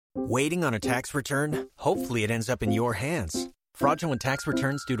Waiting on a tax return? Hopefully it ends up in your hands. Fraudulent tax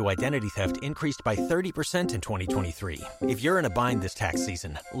returns due to identity theft increased by 30% in 2023. If you're in a bind this tax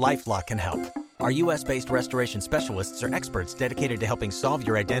season, LifeLock can help. Our U.S.-based restoration specialists are experts dedicated to helping solve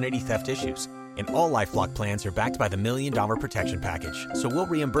your identity theft issues. And all LifeLock plans are backed by the $1 Million Protection Package. So we'll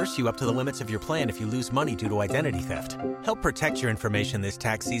reimburse you up to the limits of your plan if you lose money due to identity theft. Help protect your information this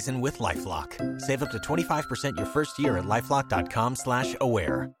tax season with LifeLock. Save up to 25% your first year at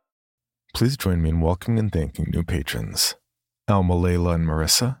LifeLock.com/aware. Please join me in welcoming and thanking new patrons. Alma Layla and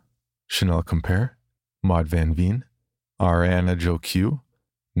Marissa, Chanel Compare, Maud Van Veen, Ariana Joe Q,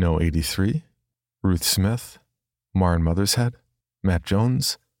 No83, Ruth Smith, Maren Mothershead, Matt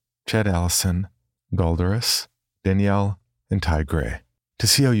Jones, Chad Allison, Galderis, Danielle, and Ty Gray. To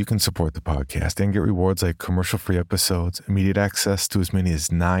see how you can support the podcast and get rewards like commercial-free episodes, immediate access to as many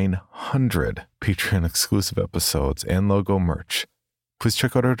as 900 Patreon-exclusive episodes, and logo merch, please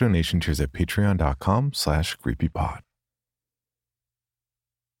check out our donation tiers at patreon.com/creepypod.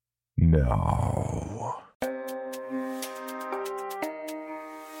 Now,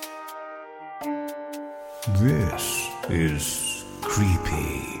 this is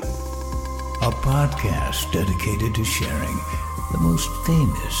Creepy, a podcast dedicated to sharing the most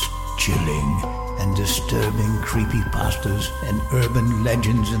famous, chilling, and disturbing creepypastas and urban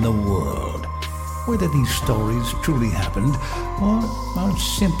legends in the world. Whether these stories truly happened or are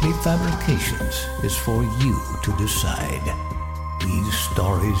simply fabrications is for you to decide. These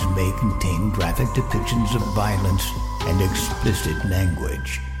stories may contain graphic depictions of violence and explicit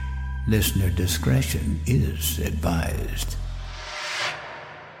language. Listener discretion is advised.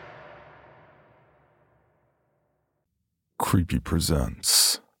 Creepy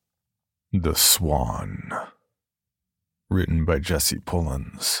presents The Swan, written by Jesse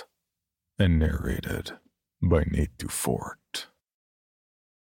Pullins and narrated by Nate Dufort.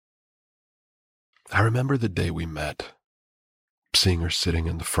 I remember the day we met, seeing her sitting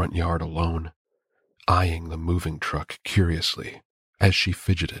in the front yard alone, eyeing the moving truck curiously as she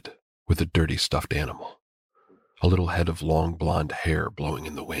fidgeted with a dirty stuffed animal, a little head of long blonde hair blowing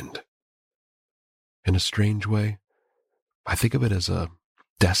in the wind. In a strange way, I think of it as a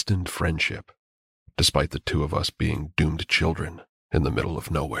destined friendship, despite the two of us being doomed children in the middle of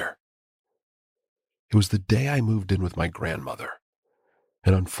nowhere. It was the day I moved in with my grandmother,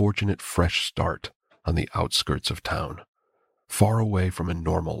 an unfortunate fresh start on the outskirts of town, far away from a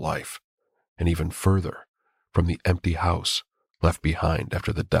normal life, and even further from the empty house left behind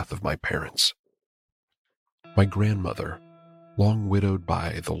after the death of my parents. My grandmother, long widowed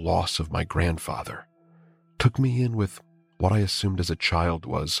by the loss of my grandfather, took me in with what I assumed as a child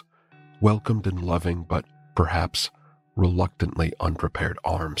was welcomed and loving, but perhaps reluctantly unprepared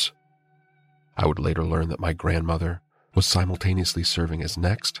arms. I would later learn that my grandmother was simultaneously serving as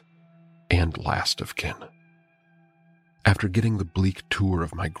next and last of kin. After getting the bleak tour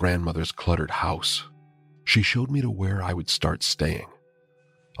of my grandmother's cluttered house, she showed me to where I would start staying,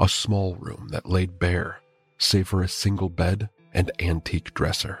 a small room that laid bare save for a single bed and antique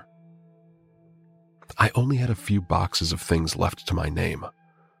dresser. I only had a few boxes of things left to my name,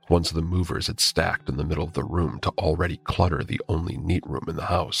 ones the movers had stacked in the middle of the room to already clutter the only neat room in the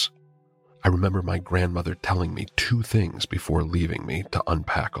house. I remember my grandmother telling me two things before leaving me to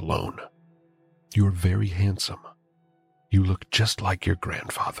unpack alone. "You're very handsome. You look just like your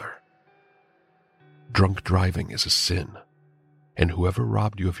grandfather. Drunk driving is a sin, and whoever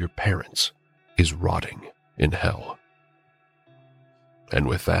robbed you of your parents is rotting in hell." And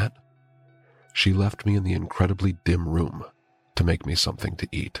with that, she left me in the incredibly dim room to make me something to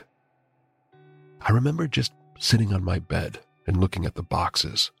eat. I remember just sitting on my bed and looking at the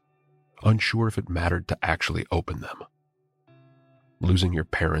boxes, unsure if it mattered to actually open them. Losing your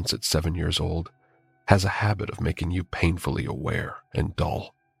parents at 7 years old has a habit of making you painfully aware and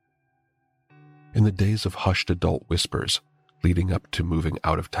dull. In the days of hushed adult whispers leading up to moving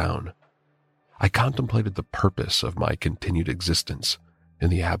out of town, I contemplated the purpose of my continued existence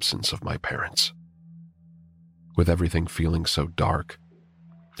in the absence of my parents. With everything feeling so dark,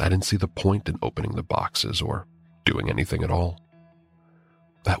 I didn't see the point in opening the boxes or doing anything at all.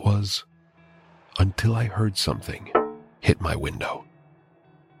 That was until I heard something hit my window.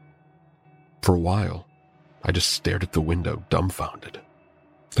 For a while, I just stared at the window dumbfounded.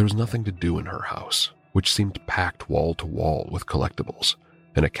 There was nothing to do in her house, which seemed packed wall to wall with collectibles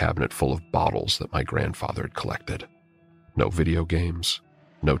and a cabinet full of bottles that my grandfather had collected. No video games,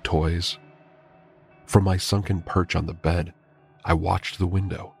 no toys. From my sunken perch on the bed, I watched the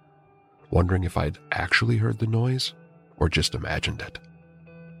window, wondering if I'd actually heard the noise or just imagined it.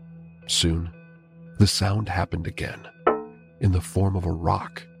 Soon, the sound happened again, in the form of a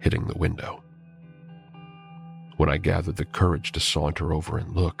rock hitting the window. When I gathered the courage to saunter over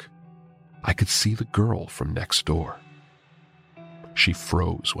and look, I could see the girl from next door. She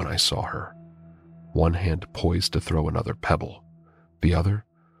froze when I saw her, one hand poised to throw another pebble, the other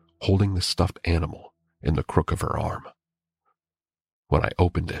holding the stuffed animal in the crook of her arm. When I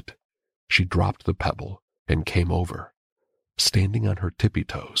opened it, she dropped the pebble and came over, standing on her tippy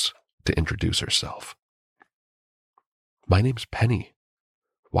toes to introduce herself. "My name's Penny.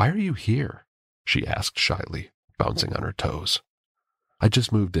 Why are you here?" she asked shyly, bouncing on her toes. "I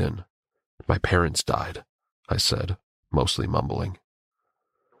just moved in. My parents died," I said, mostly mumbling.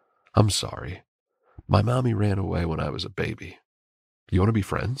 "I'm sorry. My mommy ran away when I was a baby. You want to be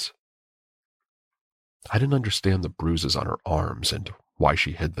friends?" I didn't understand the bruises on her arms and why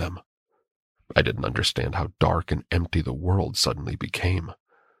she hid them. I didn't understand how dark and empty the world suddenly became,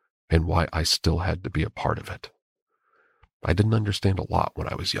 and why I still had to be a part of it. I didn't understand a lot when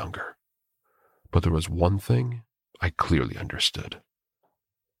I was younger, but there was one thing I clearly understood.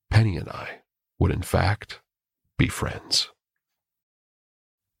 Penny and I would, in fact, be friends.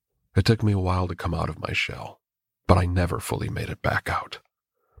 It took me a while to come out of my shell, but I never fully made it back out.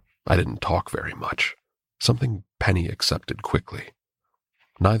 I didn't talk very much, something Penny accepted quickly.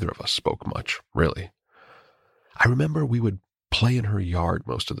 Neither of us spoke much, really. I remember we would play in her yard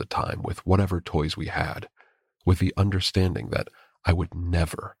most of the time with whatever toys we had, with the understanding that I would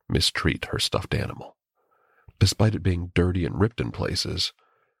never mistreat her stuffed animal. Despite it being dirty and ripped in places,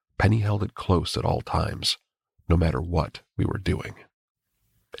 Penny held it close at all times, no matter what we were doing.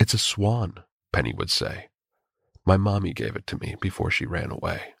 "It's a swan," Penny would say. "My mommy gave it to me before she ran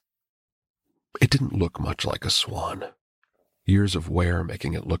away." It didn't look much like a swan, years of wear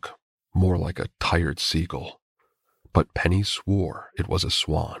making it look more like a tired seagull. But Penny swore it was a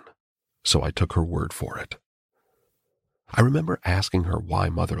swan, so I took her word for it. I remember asking her why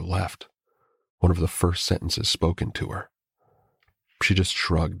Mother left, one of the first sentences spoken to her. She just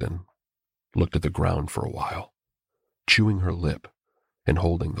shrugged and looked at the ground for a while, chewing her lip and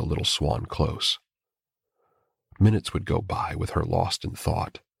holding the little swan close. Minutes would go by with her lost in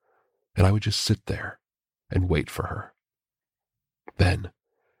thought, and I would just sit there and wait for her. Then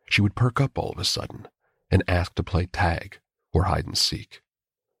she would perk up all of a sudden and ask to play tag or hide and seek.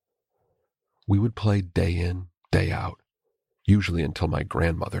 We would play day in, day out, usually until my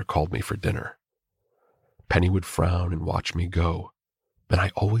grandmother called me for dinner. Penny would frown and watch me go, and I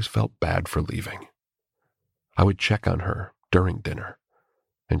always felt bad for leaving. I would check on her during dinner,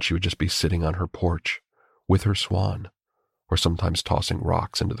 and she would just be sitting on her porch with her swan, or sometimes tossing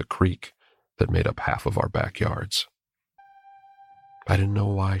rocks into the creek that made up half of our backyards. I didn't know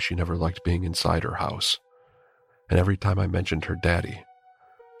why she never liked being inside her house, and every time I mentioned her daddy,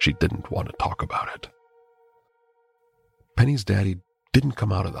 she didn't want to talk about it. Penny's daddy didn't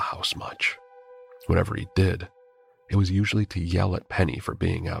come out of the house much. Whenever he did, it was usually to yell at Penny for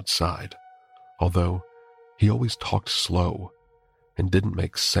being outside, although he always talked slow and didn't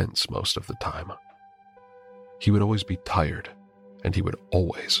make sense most of the time. He would always be tired, and he would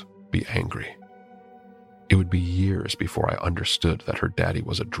always be angry. It would be years before I understood that her daddy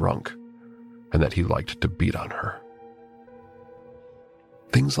was a drunk and that he liked to beat on her.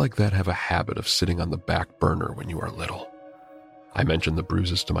 Things like that have a habit of sitting on the back burner when you are little. I mentioned the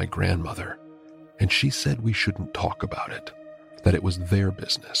bruises to my grandmother, and she said we shouldn't talk about it, that it was their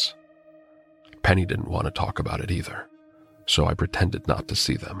business. Penny didn't want to talk about it either, so I pretended not to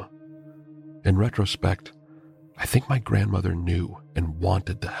see them. In retrospect, I think my grandmother knew and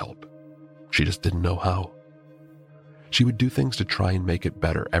wanted to help. She just didn't know how. She would do things to try and make it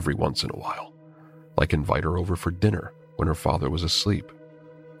better every once in a while, like invite her over for dinner when her father was asleep,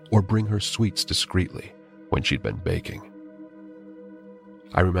 or bring her sweets discreetly when she'd been baking.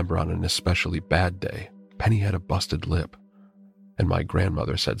 I remember on an especially bad day, Penny had a busted lip, and my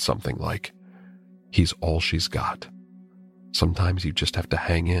grandmother said something like, "He's all she's got. Sometimes you just have to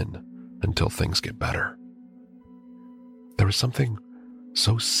hang in until things get better." There was something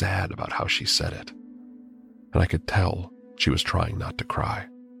so sad about how she said it, and I could tell she was trying not to cry.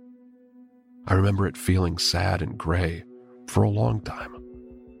 I remember it feeling sad and gray for a long time,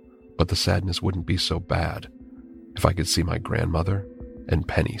 but the sadness wouldn't be so bad if I could see my grandmother and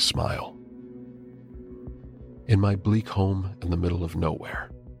Penny smile. In my bleak home in the middle of nowhere,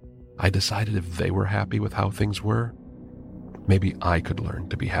 I decided if they were happy with how things were, maybe I could learn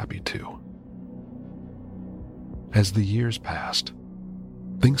to be happy too. As the years passed,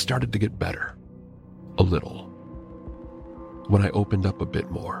 things started to get better. A little. When I opened up a bit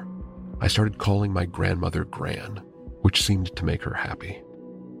more, I started calling my grandmother Gran, which seemed to make her happy.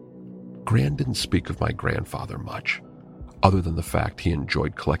 Gran didn't speak of my grandfather much, other than the fact he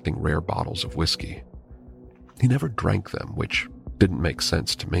enjoyed collecting rare bottles of whiskey. He never drank them, which didn't make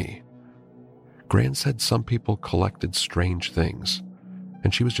sense to me. Gran said some people collected strange things,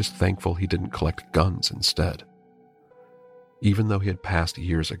 and she was just thankful he didn't collect guns instead. Even though he had passed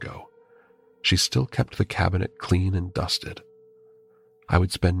years ago, she still kept the cabinet clean and dusted. I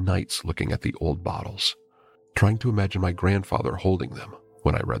would spend nights looking at the old bottles, trying to imagine my grandfather holding them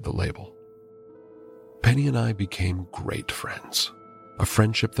when I read the label. Penny and I became great friends, a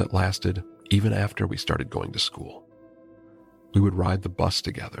friendship that lasted even after we started going to school. We would ride the bus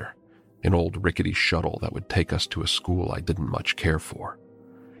together, an old rickety shuttle that would take us to a school I didn't much care for.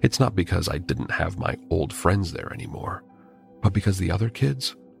 It's not because I didn't have my old friends there anymore, but because the other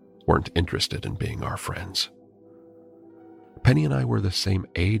kids weren't interested in being our friends. Penny and I were the same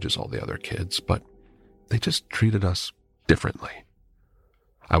age as all the other kids, but they just treated us differently.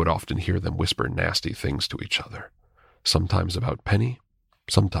 I would often hear them whisper nasty things to each other, sometimes about Penny,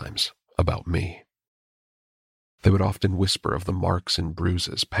 sometimes about me. They would often whisper of the marks and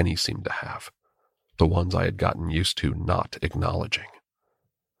bruises Penny seemed to have, the ones I had gotten used to not acknowledging.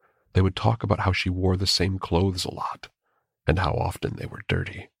 They would talk about how she wore the same clothes a lot, and how often they were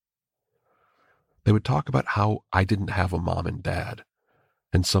dirty. They would talk about how I didn't have a mom and dad,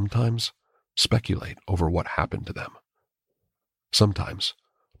 and sometimes speculate over what happened to them. Sometimes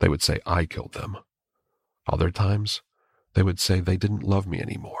they would say I killed them. Other times, they would say they didn't love me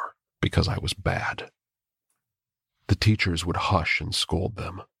anymore because I was bad. The teachers would hush and scold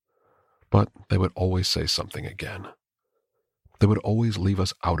them, but they would always say something again. They would always leave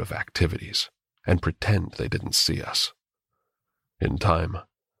us out of activities and pretend they didn't see us. In time,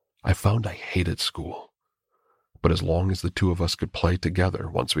 I found I hated school, but as long as the two of us could play together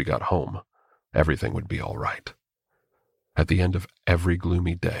once we got home, everything would be all right. At the end of every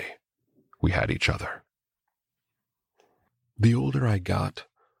gloomy day, we had each other. The older I got,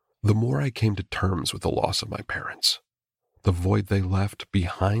 the more I came to terms with the loss of my parents. The void they left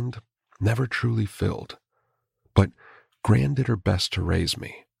behind never truly filled, but Gran did her best to raise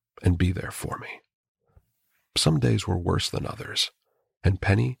me and be there for me. Some days were worse than others, and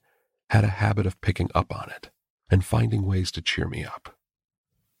Penny had a habit of picking up on it and finding ways to cheer me up.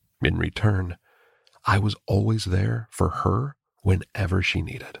 In return, I was always there for her whenever she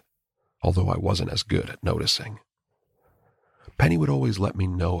needed, although I wasn't as good at noticing. Penny would always let me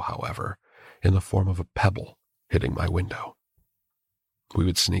know, however, in the form of a pebble hitting my window. We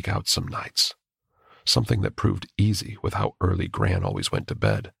would sneak out some nights, something that proved easy with how early Gran always went to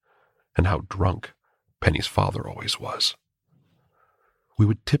bed and how drunk Penny's father always was. We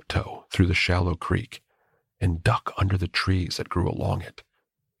would tiptoe through the shallow creek and duck under the trees that grew along it,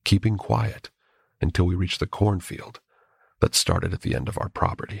 keeping quiet until we reached the cornfield that started at the end of our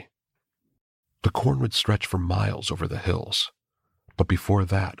property. The corn would stretch for miles over the hills, but before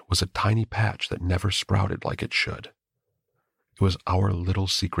that was a tiny patch that never sprouted like it should. It was our little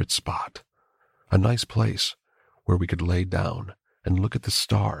secret spot, a nice place where we could lay down and look at the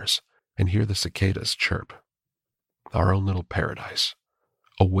stars and hear the cicadas chirp. Our own little paradise,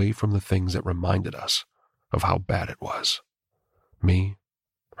 away from the things that reminded us of how bad it was. Me,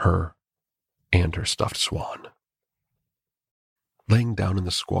 her, and her stuffed swan. Laying down in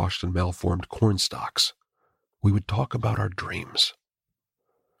the squashed and malformed corn stalks, we would talk about our dreams.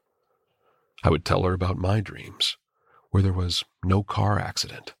 I would tell her about my dreams, where there was no car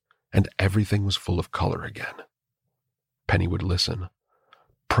accident and everything was full of color again. Penny would listen,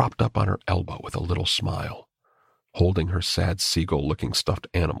 propped up on her elbow with a little smile, holding her sad seagull-looking stuffed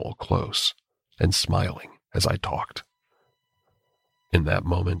animal close and smiling as I talked. In that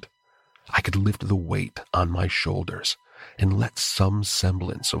moment, I could lift the weight on my shoulders and let some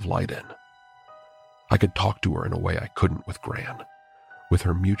semblance of light in. I could talk to her in a way I couldn't with Gran, with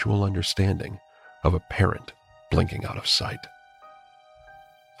her mutual understanding of a parent blinking out of sight.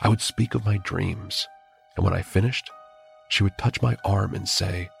 I would speak of my dreams, and when I finished, she would touch my arm and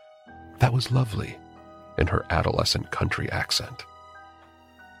say, "That was lovely," in her adolescent country accent.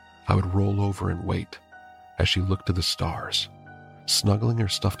 I would roll over and wait as she looked to the stars, snuggling her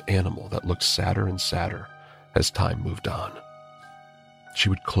stuffed animal that looked sadder and sadder as time moved on. She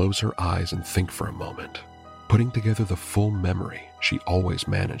would close her eyes and think for a moment, putting together the full memory she always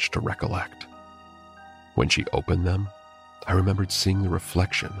managed to recollect. When she opened them, I remembered seeing the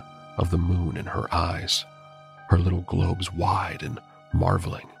reflection of the moon in her eyes, her little globes wide and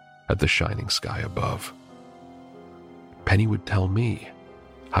marveling at the shining sky above. Penny would tell me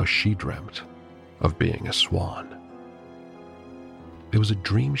how she dreamt of being a swan. It was a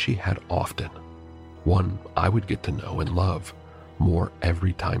dream she had often, one I would get to know and love more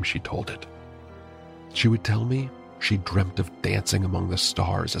every time she told it. She would tell me she dreamt of dancing among the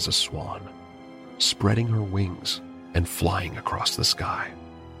stars as a swan, spreading her wings and flying across the sky.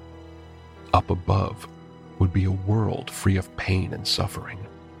 Up above would be a world free of pain and suffering,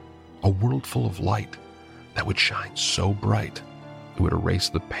 a world full of light that would shine so bright it would erase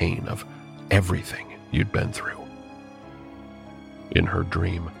the pain of everything you'd been through. In her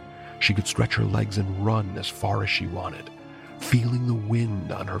dream, she could stretch her legs and run as far as she wanted, feeling the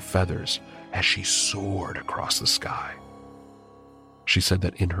wind on her feathers as she soared across the sky. She said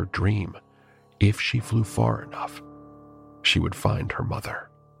that in her dream, if she flew far enough, she would find her mother.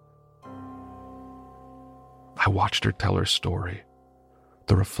 I watched her tell her story,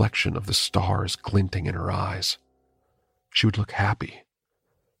 the reflection of the stars glinting in her eyes. She would look happy,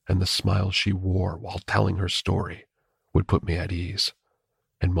 and the smile she wore while telling her story would put me at ease,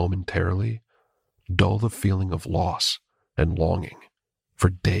 and momentarily dull the feeling of loss and longing for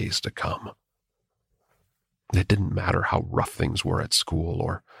days to come. It didn't matter how rough things were at school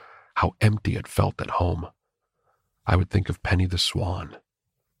or how empty it felt at home. I would think of Penny the Swan,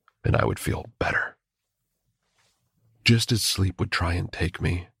 and I would feel better. Just as sleep would try and take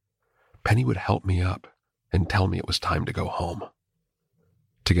me, Penny would help me up and tell me it was time to go home.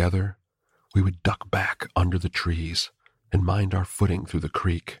 Together, we would duck back under the trees and mind our footing through the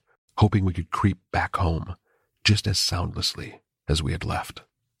creek, hoping we could creep back home just as soundlessly as we had left.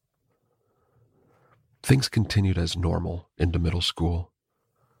 Things continued as normal into middle school.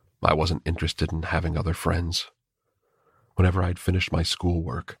 I wasn't interested in having other friends. Whenever I'd finished my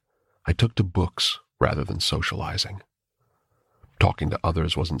schoolwork, I took to books rather than socializing. Talking to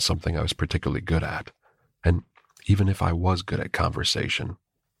others wasn't something I was particularly good at, and even if I was good at conversation,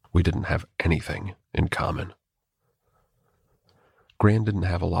 we didn't have anything in common. Gran didn't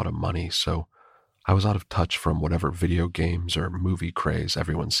have a lot of money, so I was out of touch from whatever video games or movie craze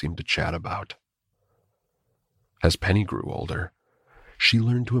everyone seemed to chat about. As Penny grew older, she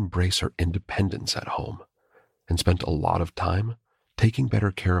learned to embrace her independence at home and spent a lot of time taking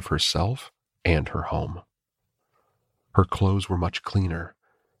better care of herself and her home. Her clothes were much cleaner,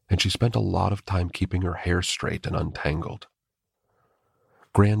 and she spent a lot of time keeping her hair straight and untangled.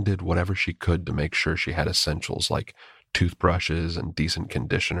 Gran did whatever she could to make sure she had essentials like toothbrushes and decent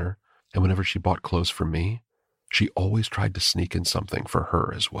conditioner, and whenever she bought clothes for me, she always tried to sneak in something for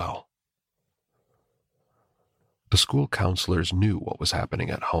her as well. The school counselors knew what was happening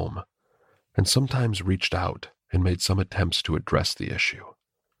at home, and sometimes reached out and made some attempts to address the issue.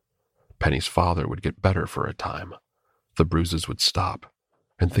 Penny's father would get better for a time, the bruises would stop,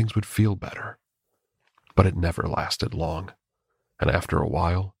 and things would feel better. But it never lasted long, and after a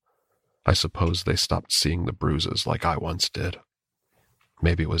while, I suppose they stopped seeing the bruises like I once did.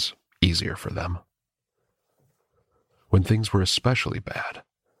 Maybe it was easier for them. When things were especially bad,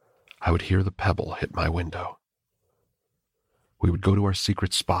 I would hear the pebble hit my window. We would go to our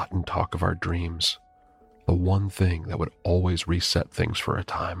secret spot and talk of our dreams, the one thing that would always reset things for a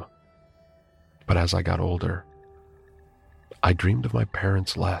time. But as I got older, I dreamed of my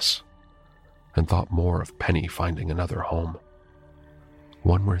parents less and thought more of Penny finding another home,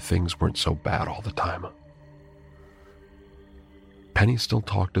 one where things weren't so bad all the time. Penny still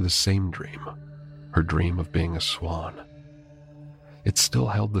talked to the same dream, her dream of being a swan. It still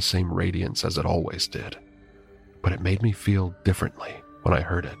held the same radiance as it always did, but it made me feel differently when I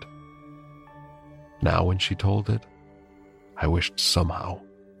heard it. Now when she told it, I wished somehow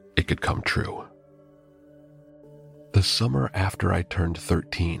it could come true. The summer after I turned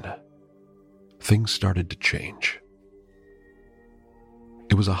 13, things started to change.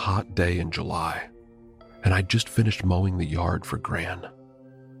 It was a hot day in July, and I'd just finished mowing the yard for Gran.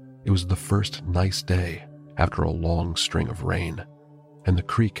 It was the first nice day after a long string of rain, and the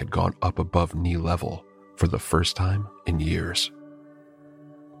creek had gone up above knee level for the first time in years.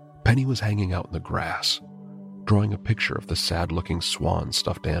 Penny was hanging out in the grass, drawing a picture of the sad-looking swan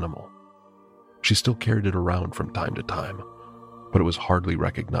stuffed animal. She still carried it around from time to time, but it was hardly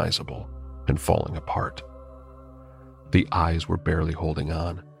recognizable and falling apart. The eyes were barely holding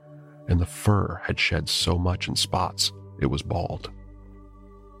on, and the fur had shed so much in spots it was bald.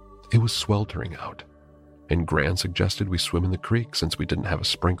 It was sweltering out, and Gran suggested we swim in the creek since we didn't have a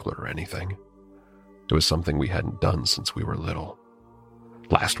sprinkler or anything. It was something we hadn't done since we were little.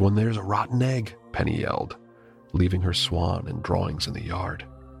 "Last one there's a rotten egg," Penny yelled, leaving her swan and drawings in the yard.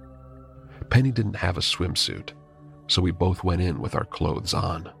 Penny didn't have a swimsuit, so we both went in with our clothes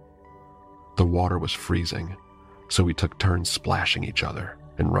on. The water was freezing, so we took turns splashing each other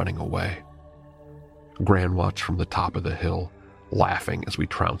and running away. Gran watched from the top of the hill, laughing as we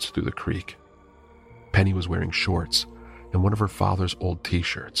trounced through the creek. Penny was wearing shorts and one of her father's old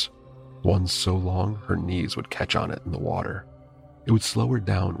t-shirts, one so long her knees would catch on it in the water. It would slow her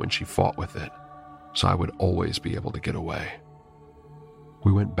down when she fought with it, so I would always be able to get away.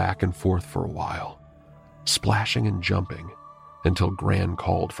 We went back and forth for a while, splashing and jumping, until Gran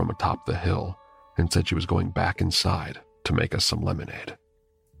called from atop the hill and said she was going back inside to make us some lemonade.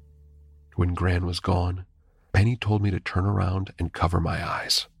 When Gran was gone, Penny told me to turn around and cover my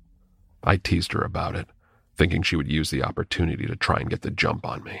eyes. I teased her about it, thinking she would use the opportunity to try and get the jump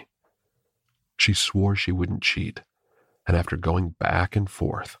on me. She swore she wouldn't cheat, and after going back and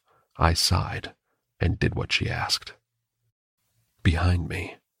forth, I sighed and did what she asked. Behind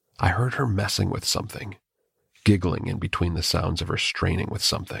me, I heard her messing with something, giggling in between the sounds of her straining with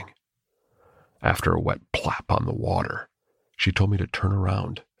something. After a wet plop on the water, she told me to turn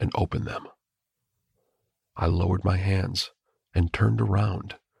around and open them. I lowered my hands and turned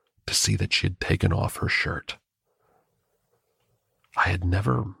around to see that she had taken off her shirt. I had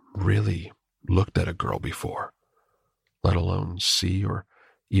never really looked at a girl before, let alone see or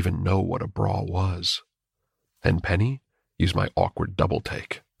even know what a bra was. And Penny used my awkward double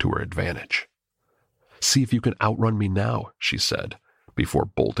take to her advantage. "See if you can outrun me now," she said, before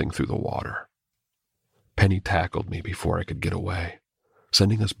bolting through the water. Penny tackled me before I could get away,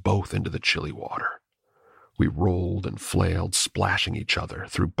 sending us both into the chilly water. We rolled and flailed, splashing each other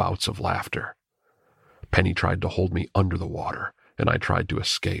through bouts of laughter. Penny tried to hold me under the water, and I tried to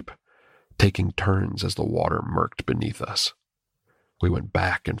escape, taking turns as the water murked beneath us. We went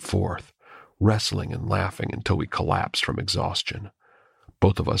back and forth, wrestling and laughing until we collapsed from exhaustion,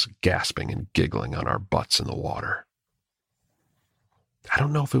 both of us gasping and giggling on our butts in the water. I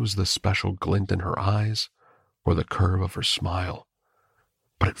don't know if it was the special glint in her eyes or the curve of her smile,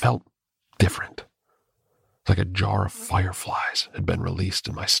 but it felt different, like a jar of fireflies had been released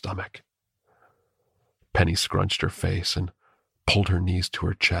in my stomach. Penny scrunched her face and pulled her knees to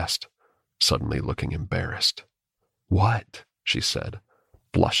her chest, suddenly looking embarrassed. "What?" she said,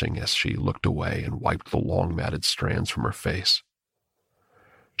 blushing as she looked away and wiped the long matted strands from her face.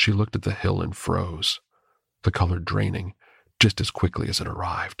 She looked at the hill and froze, the color draining just as quickly as it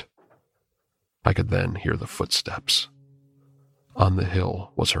arrived. I could then hear the footsteps. On the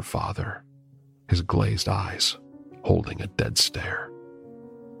hill was her father, his glazed eyes holding a dead stare.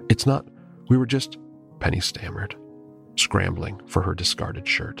 "It's not, we were just," Penny stammered, scrambling for her discarded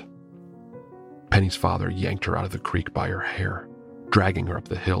shirt. Penny's father yanked her out of the creek by her hair, dragging her up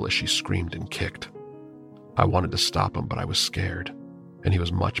the hill as she screamed and kicked. I wanted to stop him, but I was scared, and he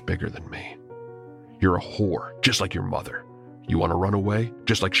was much bigger than me. "You're a whore, just like your mother. You want to run away,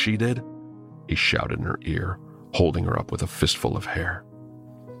 just like she did?" he shouted in her ear, holding her up with a fistful of hair.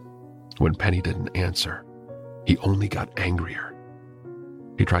 When Penny didn't answer, he only got angrier.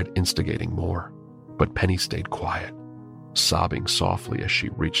 He tried instigating more, but Penny stayed quiet, sobbing softly as she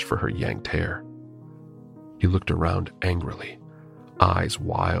reached for her yanked hair. He looked around angrily, eyes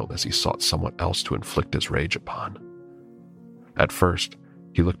wild as he sought someone else to inflict his rage upon. At first,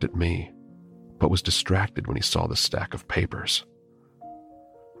 he looked at me, but was distracted when he saw the stack of papers.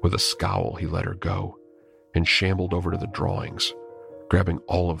 With a scowl, he let her go and shambled over to the drawings, grabbing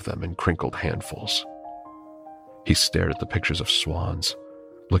all of them in crinkled handfuls. He stared at the pictures of swans,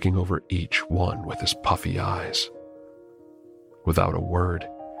 looking over each one with his puffy eyes. Without a word,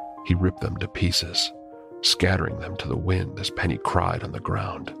 he ripped them to pieces, scattering them to the wind as Penny cried on the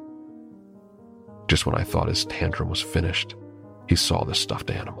ground. Just when I thought his tantrum was finished, he saw the stuffed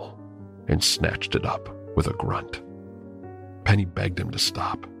animal and snatched it up with a grunt. Penny begged him to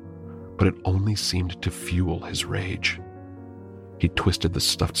stop, but it only seemed to fuel his rage. He twisted the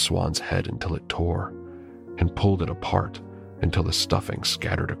stuffed swan's head until it tore and pulled it apart until the stuffing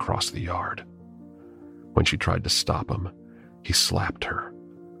scattered across the yard. When she tried to stop him, he slapped her,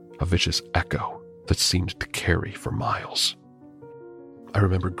 a vicious echo that seemed to carry for miles. I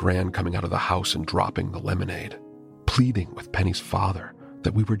remember Gran coming out of the house and dropping the lemonade, pleading with Penny's father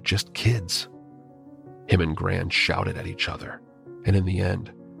that we were just kids. Him and Gran shouted at each other, and in the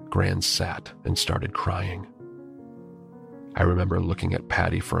end, Gran sat and started crying. I remember looking at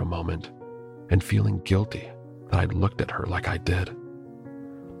Patty for a moment and feeling guilty that I'd looked at her like I did.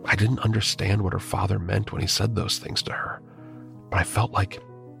 I didn't understand what her father meant when he said those things to her, but I felt like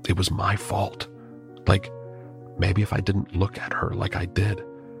it was my fault. Like, maybe if I didn't look at her like I did,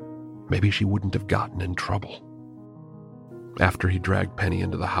 maybe she wouldn't have gotten in trouble. After he dragged Penny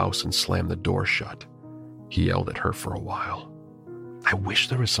into the house and slammed the door shut, he yelled at her for a while. I wish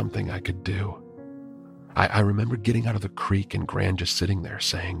there was something I could do. I remember getting out of the creek and Gran just sitting there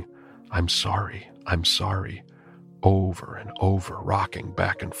saying, I'm sorry, over and over, rocking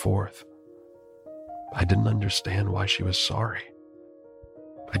back and forth. I didn't understand why she was sorry.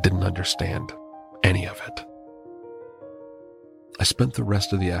 I didn't understand any of it. I spent the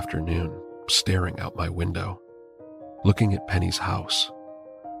rest of the afternoon staring out my window, looking at Penny's house.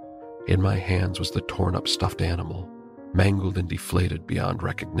 In my hands was the torn-up stuffed animal, mangled and deflated beyond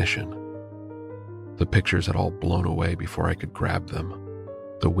recognition. The pictures had all blown away before I could grab them,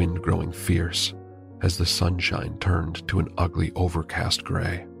 the wind growing fierce as the sunshine turned to an ugly overcast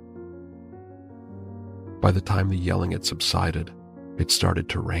gray. By the time the yelling had subsided, it started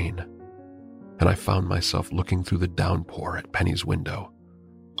to rain, and I found myself looking through the downpour at Penny's window,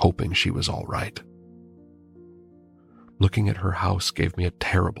 hoping she was all right. Looking at her house gave me a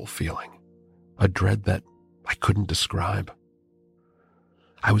terrible feeling, a dread that I couldn't describe.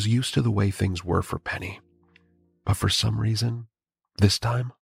 I was used to the way things were for Penny, but for some reason, this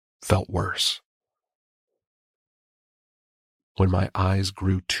time felt worse. When my eyes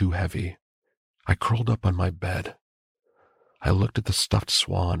grew too heavy, I curled up on my bed. I looked at the stuffed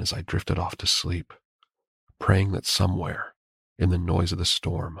swan as I drifted off to sleep, praying that somewhere, in the noise of the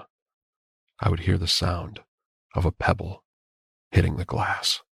storm, I would hear the sound of a pebble hitting the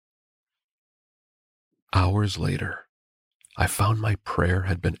glass. Hours later, I found my prayer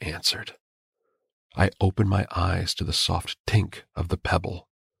had been answered. I opened my eyes to the soft tink of the pebble,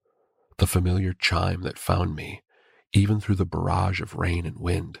 the familiar chime that found me even through the barrage of rain and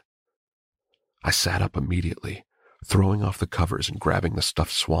wind. I sat up immediately, throwing off the covers and grabbing the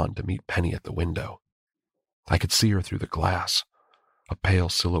stuffed swan to meet Penny at the window. I could see her through the glass, a pale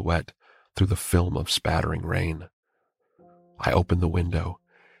silhouette through the film of spattering rain. I opened the window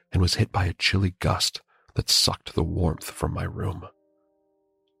and was hit by a chilly gust that sucked the warmth from my room.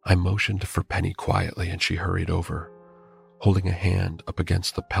 I motioned for Penny quietly and she hurried over, holding a hand up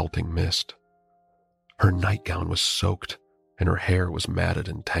against the pelting mist. Her nightgown was soaked and her hair was matted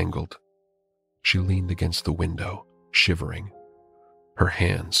and tangled. She leaned against the window, shivering. Her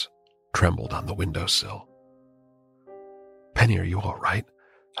hands trembled on the windowsill. "Penny, are you all right?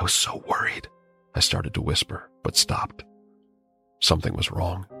 I was so worried," I started to whisper, but stopped. Something was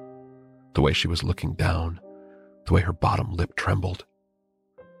wrong. The way she was looking down, the way her bottom lip trembled.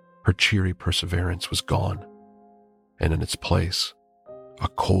 Her cheery perseverance was gone, and in its place, a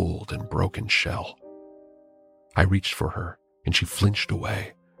cold and broken shell. I reached for her, and she flinched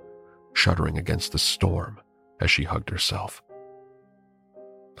away, shuddering against the storm as she hugged herself.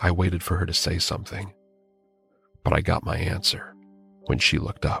 I waited for her to say something, but I got my answer when she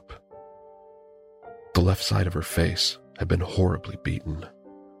looked up. The left side of her face had been horribly beaten.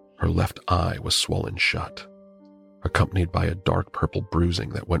 Her left eye was swollen shut, accompanied by a dark purple bruising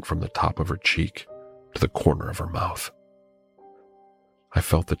that went from the top of her cheek to the corner of her mouth. I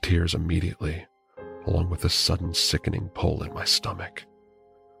felt the tears immediately, along with a sudden sickening pull in my stomach.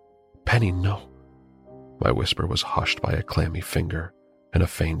 "Penny, no." My whisper was hushed by a clammy finger and a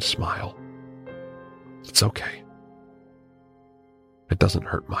feigned smile. "It's okay. It doesn't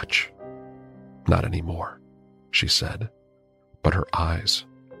hurt much. Not anymore," she said, but her eyes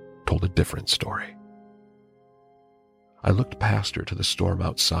told a different story. I looked past her to the storm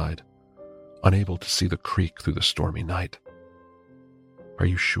outside, unable to see the creek through the stormy night. "Are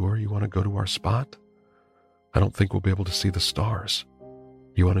you sure you want to go to our spot? I don't think we'll be able to see the stars.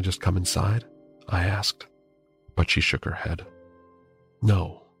 You want to just come inside?" I asked, but she shook her head.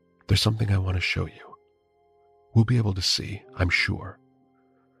 "No, there's something I want to show you. We'll be able to see, I'm sure,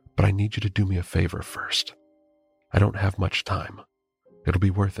 but I need you to do me a favor first. I don't have much time. It'll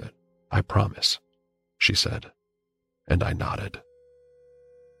be worth it, I promise," she said, and I nodded.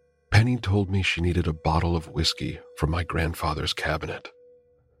 Penny told me she needed a bottle of whiskey from my grandfather's cabinet.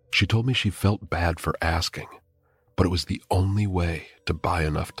 She told me she felt bad for asking, but it was the only way to buy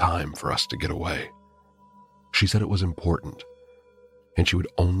enough time for us to get away. She said it was important, and she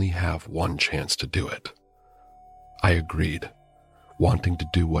would only have one chance to do it. I agreed, wanting to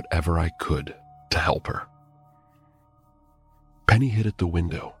do whatever I could to help her. Penny hid at the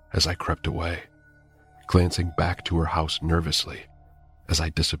window as I crept away, glancing back to her house nervously as I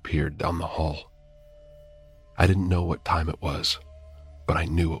disappeared down the hall. I didn't know what time it was, but I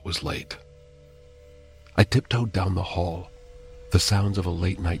knew it was late. I tiptoed down the hall, the sounds of a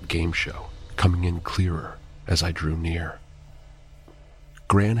late-night game show coming in clearer as I drew near.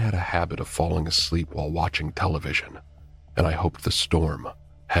 Gran had a habit of falling asleep while watching television, and I hoped the storm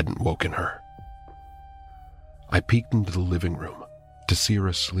hadn't woken her. I peeked into the living room to see her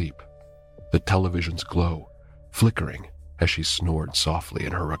asleep, the television's glow flickering as she snored softly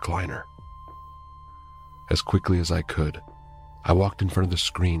in her recliner. As quickly as I could, I walked in front of the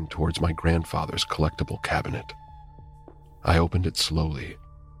screen towards my grandfather's collectible cabinet. I opened it slowly,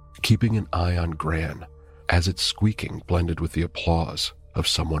 keeping an eye on Gran as its squeaking blended with the applause of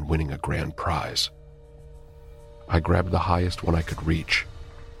someone winning a grand prize. I grabbed the highest one I could reach,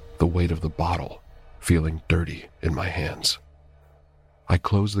 the weight of the bottle feeling dirty in my hands. I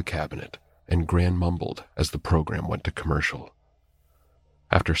closed the cabinet, and Gran mumbled as the program went to commercial.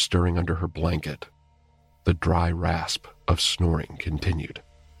 After stirring under her blanket, the dry rasp of snoring continued.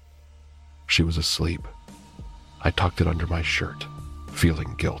 She was asleep. I tucked it under my shirt,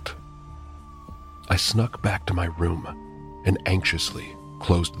 feeling guilt. I snuck back to my room and anxiously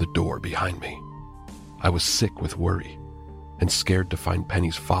closed the door behind me. I was sick with worry and scared to find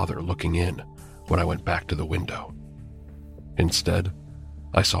Penny's father looking in when I went back to the window. Instead,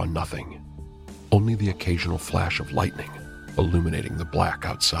 I saw nothing, only the occasional flash of lightning illuminating the black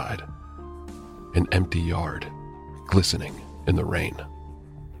outside. An empty yard, glistening in the rain.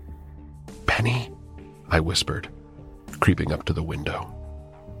 "Penny?" I whispered, creeping up to the window.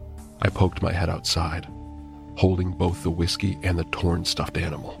 I poked my head outside, holding both the whiskey and the torn stuffed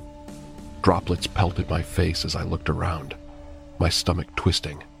animal. Droplets pelted my face as I looked around, my stomach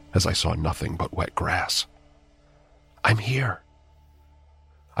twisting as I saw nothing but wet grass. "I'm here."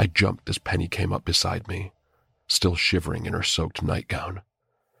 I jumped as Penny came up beside me, still shivering in her soaked nightgown.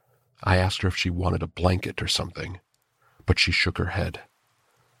 I asked her if she wanted a blanket or something, but she shook her head.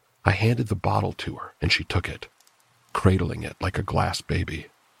 I handed the bottle to her, and she took it, cradling it like a glass baby.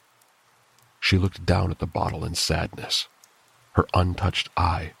 She looked down at the bottle in sadness, her untouched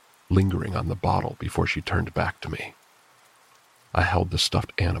eye lingering on the bottle before she turned back to me. I held the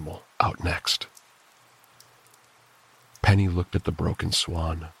stuffed animal out next. Penny looked at the broken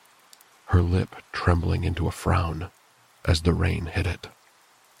swan, her lip trembling into a frown as the rain hit it.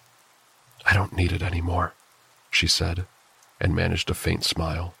 "I don't need it anymore," she said, and managed a faint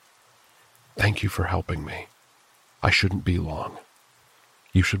smile. "Thank you for helping me. I shouldn't be long.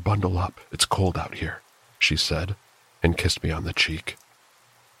 You should bundle up. It's cold out here," she said, and kissed me on the cheek.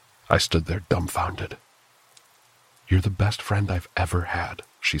 I stood there dumbfounded. "You're the best friend I've ever had,"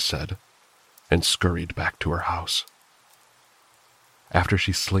 she said, and scurried back to her house. After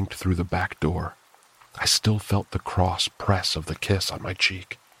she slinked through the back door, I still felt the cross press of the kiss on my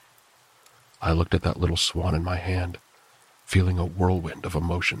cheek. I looked at that little swan in my hand, feeling a whirlwind of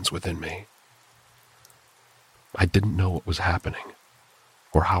emotions within me. I didn't know what was happening,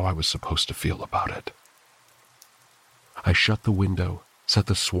 or how I was supposed to feel about it. I shut the window, set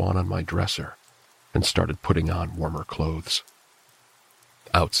the swan on my dresser, and started putting on warmer clothes.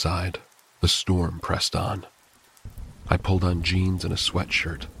 Outside, the storm pressed on. I pulled on jeans and a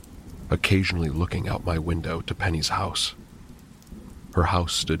sweatshirt, occasionally looking out my window to Penny's house. Her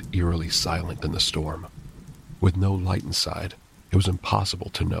house stood eerily silent in the storm. With no light inside, it was impossible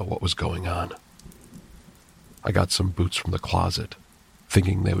to know what was going on. I got some boots from the closet,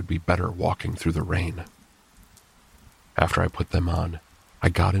 thinking they would be better walking through the rain. After I put them on, I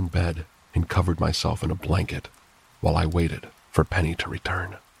got in bed and covered myself in a blanket while I waited for Penny to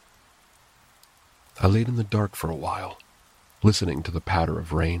return. I laid in the dark for a while, listening to the patter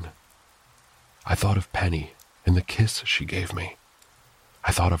of rain. I thought of Penny and the kiss she gave me.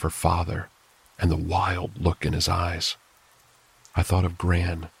 I thought of her father and the wild look in his eyes. I thought of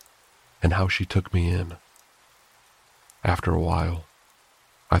Gran and how she took me in. After a while,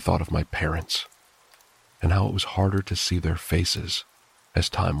 I thought of my parents and how it was harder to see their faces as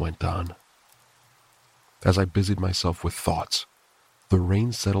time went on. As I busied myself with thoughts, the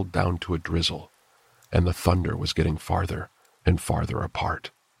rain settled down to a drizzle, and the thunder was getting farther and farther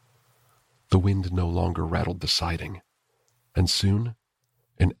apart. The wind no longer rattled the siding, and soon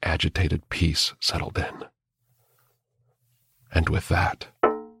an agitated peace settled in. And with that,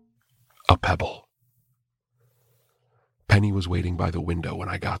 a pebble. Penny was waiting by the window when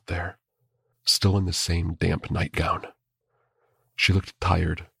I got there, still in the same damp nightgown. She looked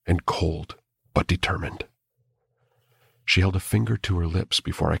tired and cold, but determined. She held a finger to her lips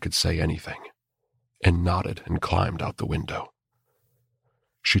before I could say anything, and nodded and climbed out the window.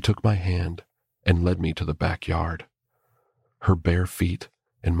 She took my hand and led me to the backyard, her bare feet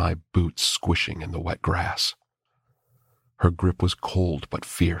and my boots squishing in the wet grass. Her grip was cold but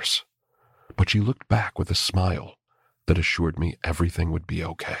fierce, but she looked back with a smile that assured me everything would be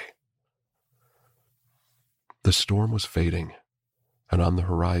okay. The storm was fading, and on the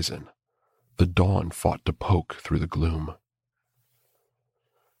horizon, the dawn fought to poke through the gloom.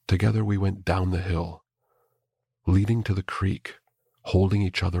 Together we went down the hill, leading to the creek, holding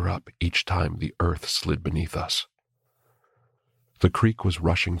each other up each time the earth slid beneath us. The creek was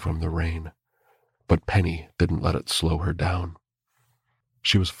rushing from the rain, but Penny didn't let it slow her down.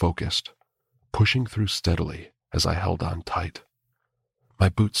 She was focused, pushing through steadily as I held on tight. My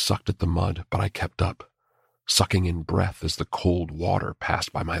boots sucked at the mud, but I kept up, sucking in breath as the cold water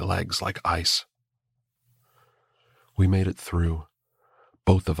passed by my legs like ice. We made it through,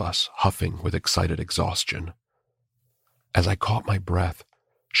 both of us huffing with excited exhaustion. As I caught my breath,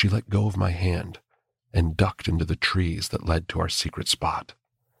 she let go of my hand and ducked into the trees that led to our secret spot.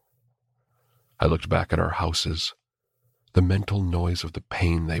 I looked back at our houses, the mental noise of the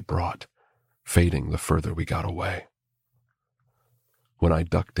pain they brought, fading the further we got away. When I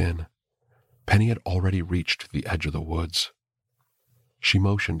ducked in, Penny had already reached the edge of the woods. She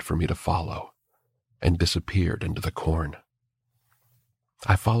motioned for me to follow and disappeared into the corn.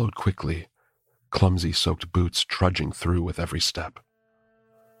 I followed quickly, clumsy soaked boots trudging through with every step.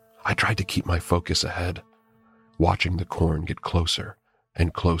 I tried to keep my focus ahead, watching the corn get closer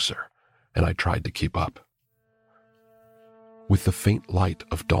and closer, and I tried to keep up. With the faint light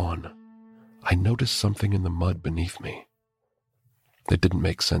of dawn, I noticed something in the mud beneath me. It didn't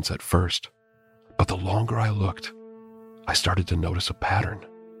make sense at first, but the longer I looked, I started to notice a pattern.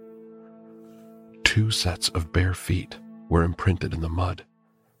 2 sets of bare feet were imprinted in the mud,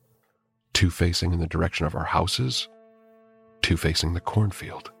 2 facing in the direction of our houses, 2 facing the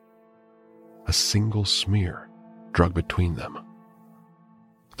cornfield. A single smear drug between them.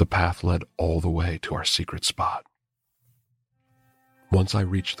 The path led all the way to our secret spot. Once I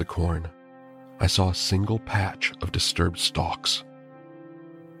reached the corn, I saw a single patch of disturbed stalks.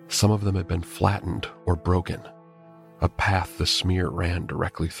 Some of them had been flattened or broken, a path the smear ran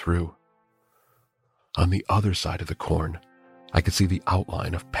directly through. On the other side of the corn, I could see the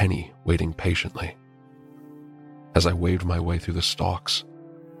outline of Penny waiting patiently. As I waved my way through the stalks,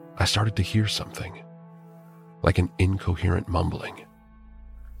 I started to hear something, like an incoherent mumbling.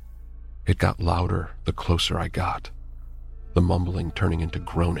 It got louder the closer I got, the mumbling turning into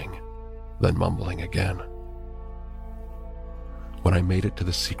groaning, then mumbling again. When I made it to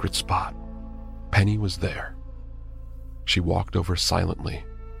the secret spot, Penny was there. She walked over silently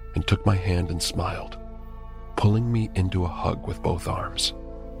and took my hand and smiled, pulling me into a hug with both arms.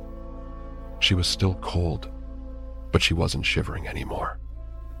 She was still cold, but she wasn't shivering anymore.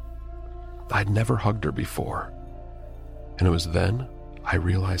 I'd never hugged her before, and it was then I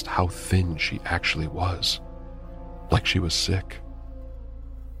realized how thin she actually was, like she was sick.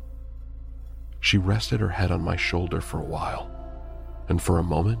 She rested her head on my shoulder for a while, and for a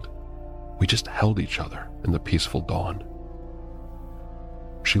moment, we just held each other in the peaceful dawn.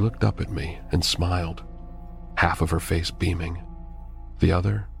 She looked up at me and smiled, half of her face beaming, the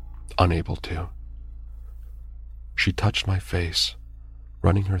other unable to. She touched my face,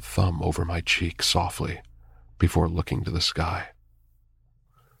 running her thumb over my cheek softly before looking to the sky.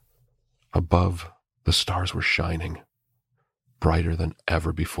 Above, the stars were shining, brighter than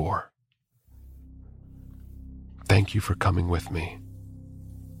ever before. "Thank you for coming with me.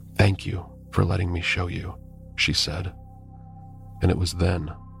 Thank you for letting me show you," she said, and it was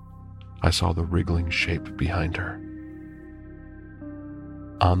then I saw the wriggling shape behind her.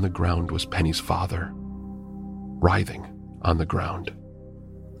 On the ground was Penny's father, writhing on the ground.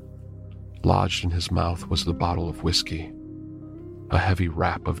 Lodged in his mouth was the bottle of whiskey, a heavy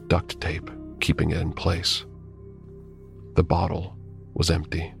wrap of duct tape keeping it in place. The bottle was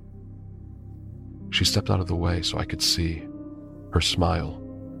empty. She stepped out of the way so I could see, her smile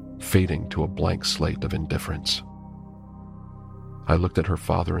fading to a blank slate of indifference. I looked at her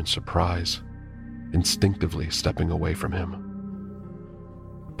father in surprise, instinctively stepping away from him.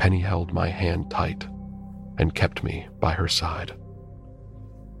 Penny held my hand tight and kept me by her side.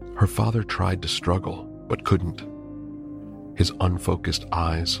 Her father tried to struggle, but couldn't, his unfocused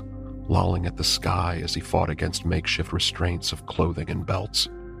eyes lolling at the sky as he fought against makeshift restraints of clothing and belts.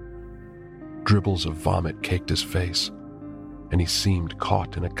 Dribbles of vomit caked his face, and he seemed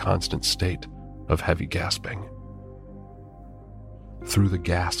caught in a constant state of heavy gasping. Through the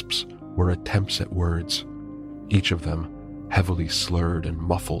gasps were attempts at words, each of them heavily slurred and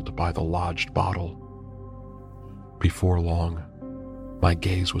muffled by the lodged bottle. Before long, my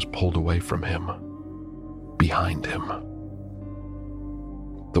gaze was pulled away from him, behind him.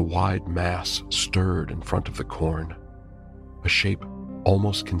 The wide mass stirred in front of the corn, a shape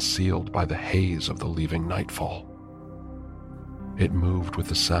almost concealed by the haze of the leaving nightfall. It moved with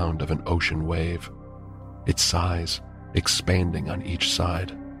the sound of an ocean wave, its size expanding on each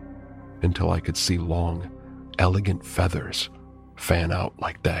side, until I could see long, elegant feathers fan out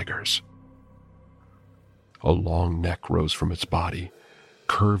like daggers. A long neck rose from its body,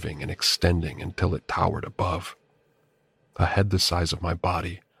 curving and extending until it towered above. A head the size of my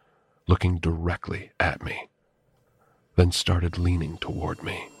body, looking directly at me, then started leaning toward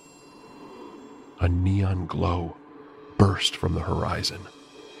me. A neon glow burst from the horizon,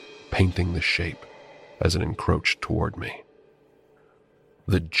 painting the shape as it encroached toward me.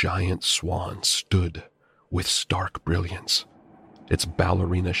 The giant swan stood with stark brilliance, its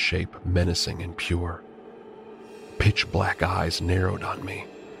ballerina shape menacing and pure. Pitch-black eyes narrowed on me,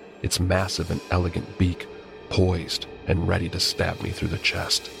 its massive and elegant beak poised and ready to stab me through the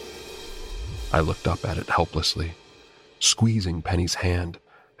chest. I looked up at it helplessly, squeezing Penny's hand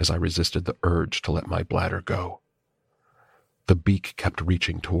as I resisted the urge to let my bladder go. The beak kept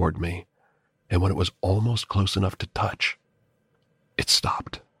reaching toward me, and when it was almost close enough to touch, it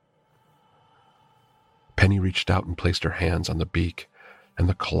stopped. Penny reached out and placed her hands on the beak, and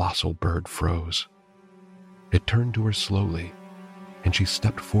the colossal bird froze. It turned to her slowly, and she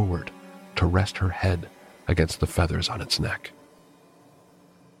stepped forward to rest her head against the feathers on its neck.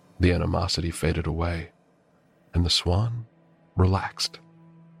 The animosity faded away, and the swan relaxed.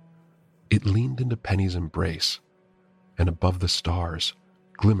 It leaned into Penny's embrace, and above the stars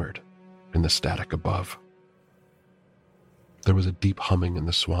glimmered in the static above. There was a deep humming in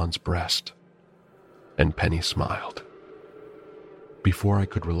the swan's breast, and Penny smiled. Before I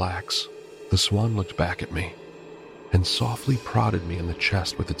could relax, the swan looked back at me and softly prodded me in the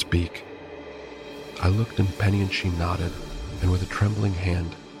chest with its beak. I looked in Penny and she nodded, and with a trembling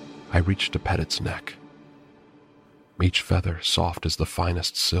hand, I reached to pet its neck. Each feather soft as the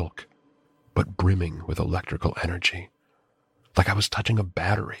finest silk, but brimming with electrical energy, like I was touching a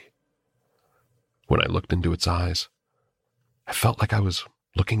battery. When I looked into its eyes, I felt like I was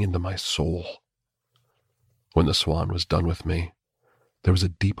looking into my soul. When the swan was done with me, there was a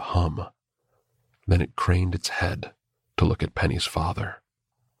deep hum. Then it craned its head to look at Penny's father.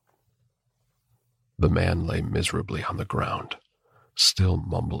 The man lay miserably on the ground, still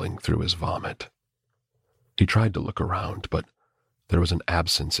mumbling through his vomit. He tried to look around, but there was an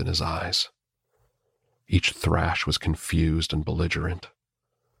absence in his eyes. Each thrash was confused and belligerent,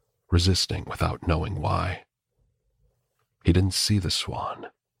 resisting without knowing why. He didn't see the swan,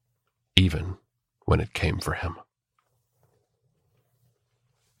 even when it came for him.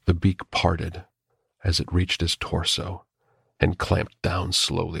 The beak parted as it reached his torso and clamped down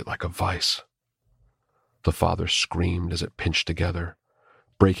slowly like a vice. The father screamed as it pinched together,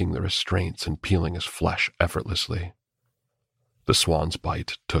 breaking the restraints and peeling his flesh effortlessly. The swan's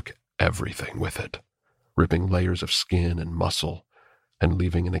bite took everything with it, ripping layers of skin and muscle and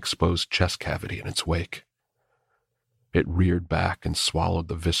leaving an exposed chest cavity in its wake. It reared back and swallowed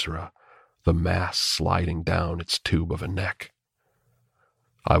the viscera, the mass sliding down its tube of a neck.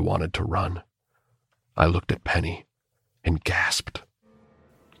 I wanted to run. I looked at Penny and gasped.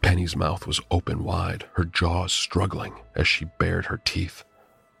 Penny's mouth was open wide, her jaws struggling as she bared her teeth.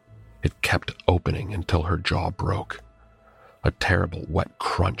 It kept opening until her jaw broke, a terrible wet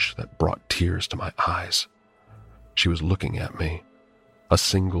crunch that brought tears to my eyes. She was looking at me, a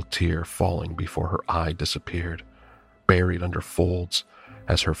single tear falling before her eye disappeared, buried under folds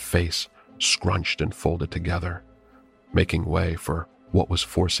as her face scrunched and folded together, making way for what was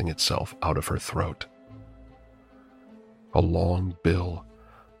forcing itself out of her throat. A long bill,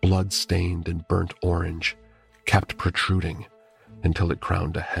 blood-stained and burnt orange, kept protruding until it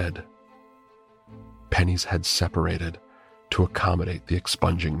crowned a head. Penny's head separated to accommodate the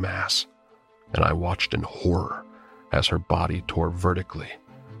expunging mass, and I watched in horror as her body tore vertically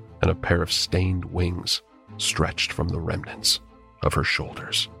and a pair of stained wings stretched from the remnants of her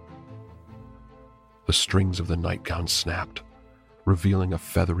shoulders. The strings of the nightgown snapped, revealing a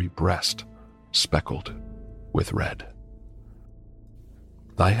feathery breast speckled with red.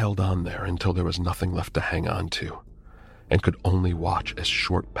 I held on there until there was nothing left to hang on to, and could only watch as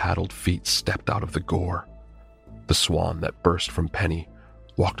short paddled feet stepped out of the gore. The swan that burst from Penny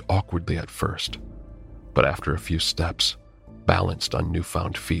walked awkwardly at first, but after a few steps, balanced on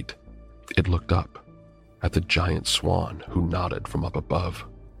newfound feet, it looked up at the giant swan who nodded from up above.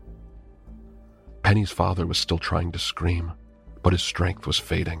 Penny's father was still trying to scream, but his strength was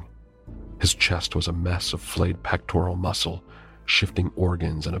fading. His chest was a mess of flayed pectoral muscle, shifting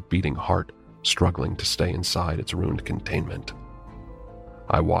organs, and a beating heart struggling to stay inside its ruined containment.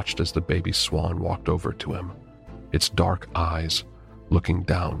 I watched as the baby swan walked over to him, its dark eyes looking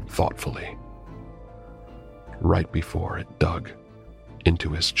down thoughtfully, right before it dug into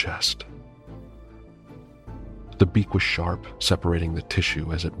his chest. The beak was sharp, separating the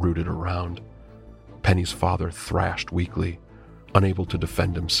tissue as it rooted around. Penny's father thrashed weakly, unable to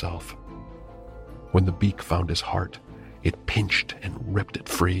defend himself. When the beak found his heart, it pinched and ripped it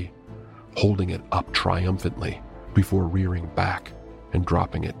free, holding it up triumphantly before rearing back and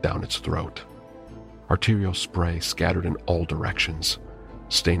dropping it down its throat. Arterial spray scattered in all directions,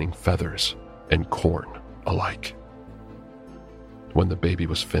 staining feathers and corn alike. When the baby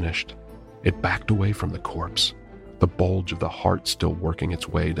was finished, It backed away from the corpse, the bulge of the heart still working its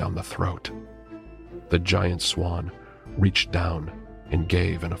way down the throat. The giant swan reached down and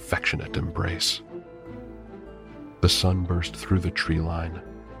gave an affectionate embrace. The sun burst through the tree line,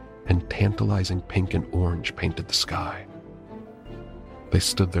 and tantalizing pink and orange painted the sky. They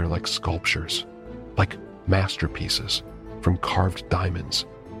stood there like sculptures, like masterpieces from carved diamonds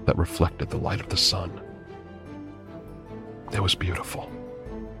that reflected the light of the sun. It was beautiful.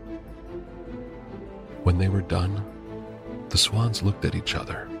 When they were done, the swans looked at each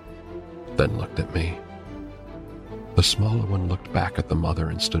other, then looked at me. The smaller one looked back at the mother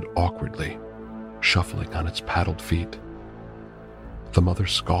and stood awkwardly, shuffling on its paddled feet. The mother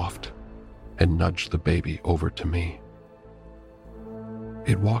scoffed and nudged the baby over to me.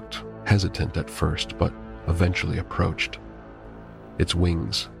 It walked hesitant at first, but eventually approached. Its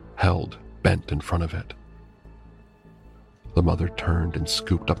wings held bent in front of it. The mother turned and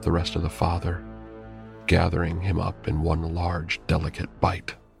scooped up the rest of the father, gathering him up in one large, delicate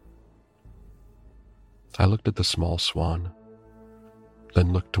bite. I looked at the small swan,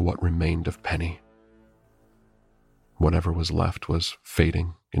 then looked to what remained of Penny. Whatever was left was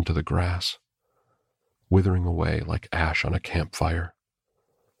fading into the grass, withering away like ash on a campfire.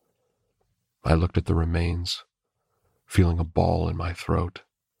 I looked at the remains, feeling a ball in my throat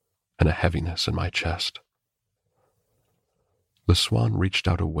and a heaviness in my chest. The swan reached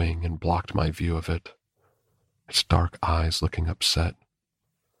out a wing and blocked my view of it, its dark eyes looking upset.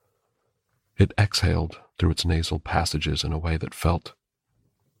 It exhaled through its nasal passages in a way that felt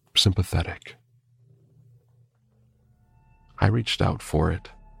sympathetic. I reached out for it,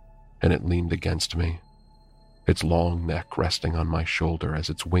 and it leaned against me, its long neck resting on my shoulder as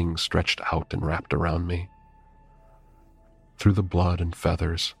its wings stretched out and wrapped around me. Through the blood and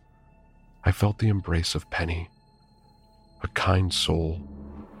feathers, I felt the embrace of Penny, a kind soul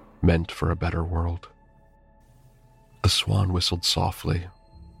meant for a better world. The swan whistled softly,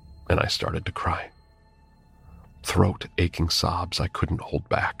 and I started to cry. Throat-aching sobs I couldn't hold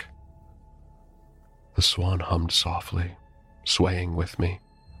back. The swan hummed softly, swaying with me.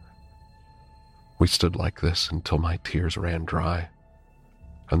 We stood like this until my tears ran dry,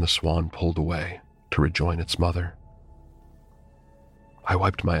 and the swan pulled away to rejoin its mother. I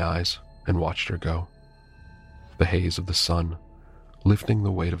wiped my eyes and watched her go, the haze of the sun lifting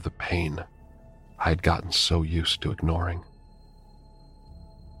the weight of the pain I had gotten so used to ignoring.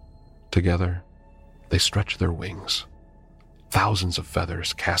 Together, they stretched their wings, thousands of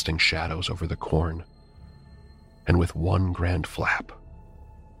feathers casting shadows over the corn, and with one grand flap,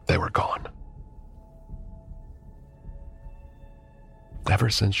 they were gone. Ever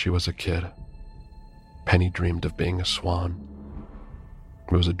since she was a kid, Penny dreamed of being a swan.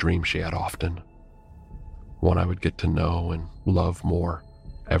 It was a dream she had often, one I would get to know and love more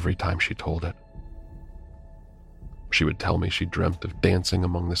every time she told it. She would tell me she dreamt of dancing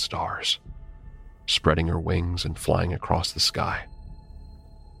among the stars, spreading her wings and flying across the sky.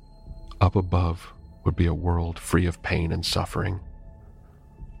 Up above would be a world free of pain and suffering,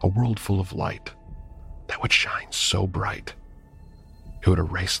 a world full of light that would shine so bright it would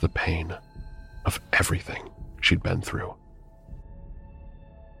erase the pain of everything she'd been through.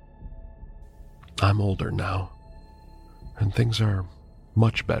 I'm older now, and things are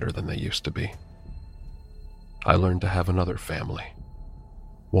much better than they used to be. I learned to have another family,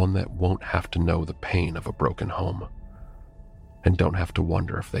 one that won't have to know the pain of a broken home, and don't have to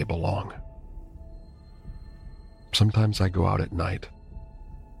wonder if they belong. Sometimes I go out at night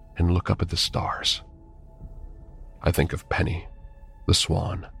and look up at the stars. I think of Penny, the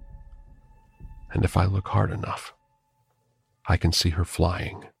swan, and if I look hard enough, I can see her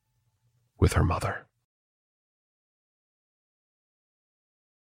flying with her mother.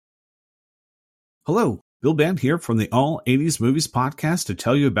 Hello, Bill Band here from the All 80s Movies podcast to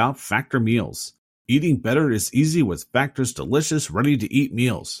tell you about Factor meals. Eating better is easy with Factor's delicious, ready-to-eat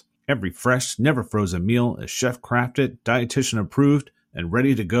meals. Every fresh, never frozen meal is chef-crafted, dietitian approved, and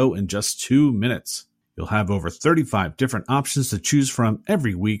ready to go in just 2 minutes. You'll have over 35 different options to choose from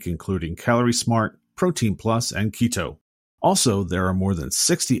every week, including Calorie Smart, Protein Plus, and Keto. Also, there are more than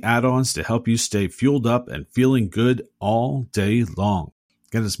 60 add-ons to help you stay fueled up and feeling good all day long.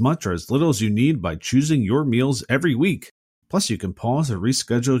 Get as much or as little as you need by choosing your meals every week. Plus, you can pause or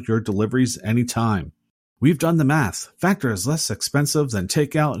reschedule your deliveries anytime. We've done the math. Factor is less expensive than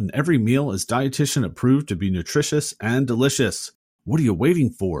takeout, and every meal is dietitian approved to be nutritious and delicious. What are you waiting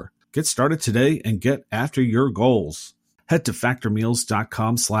for? Get started today and get after your goals. Head to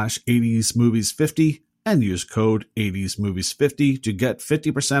factormeals.com/80smovies50 and use code 80smovies50 to get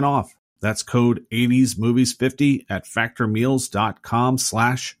 50% off. That's code 80smovies50 at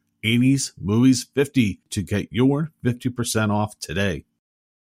factormeals.com/80 80s Movies 50 to get your 50% off today.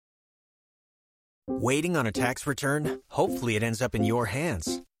 Waiting on a tax return? Hopefully it ends up in your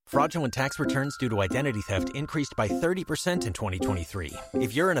hands. Fraudulent tax returns due to identity theft increased by 30% in 2023.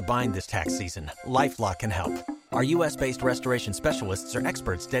 If you're in a bind this tax season, LifeLock can help. Our U.S.-based restoration specialists are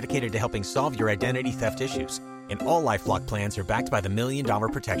experts dedicated to helping solve your identity theft issues. And all LifeLock plans are backed by the $1 Million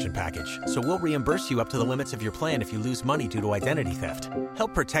Protection Package. So we'll reimburse you up to the limits of your plan if you lose money due to identity theft.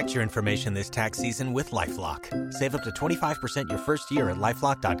 Help protect your information this tax season with LifeLock. Save up to 25% your first year at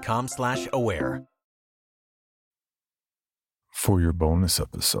LifeLock.com/aware. For your bonus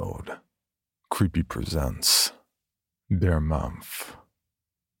episode, Creepy presents Der Mampf,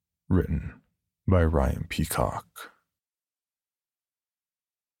 written by Ryan Peacock.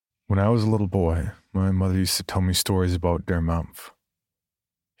 When I was a little boy, my mother used to tell me stories about Der Mampf.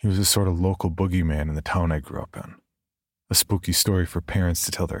 He was a sort of local boogeyman in the town I grew up in, a spooky story for parents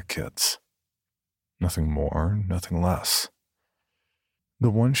to tell their kids. Nothing more, nothing less.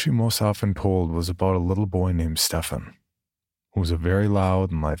 The one she most often told was about a little boy named Stefan, who was a very loud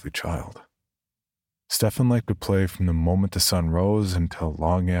and lively child. Stefan liked to play from the moment the sun rose until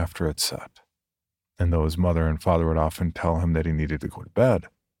long after it set. And though his mother and father would often tell him that he needed to go to bed,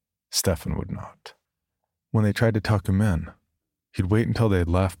 Stefan would not. When they tried to tuck him in, he'd wait until they had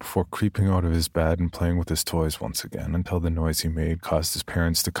left before creeping out of his bed and playing with his toys once again until the noise he made caused his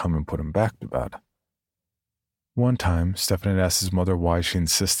parents to come and put him back to bed. One time, Stefan had asked his mother why she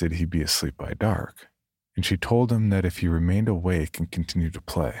insisted he be asleep by dark, and she told him that if he remained awake and continued to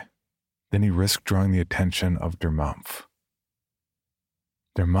play, then he risked drawing the attention of Der Mampf.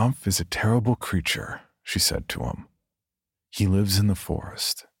 Der Mampf is a terrible creature, she said to him. He lives in the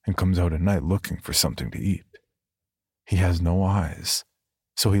forest and comes out at night looking for something to eat. He has no eyes,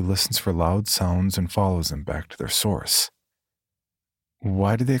 so he listens for loud sounds and follows them back to their source.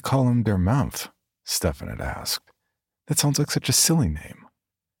 Why do they call him Der Mampf? Stefan had asked. That sounds like such a silly name.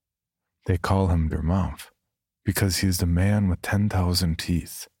 They call him Der Mampf because he is the man with 10,000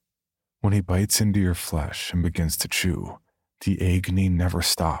 teeth. When he bites into your flesh and begins to chew, the agony never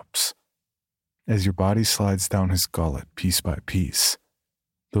stops. As your body slides down his gullet piece by piece,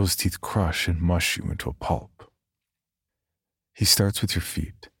 those teeth crush and mush you into a pulp. He starts with your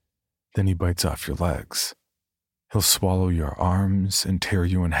feet, then he bites off your legs. He'll swallow your arms and tear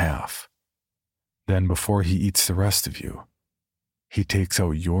you in half. Then, before he eats the rest of you, he takes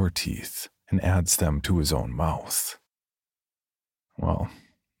out your teeth and adds them to his own mouth. Well,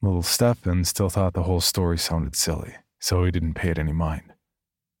 little Stefan still thought the whole story sounded silly, so he didn't pay it any mind.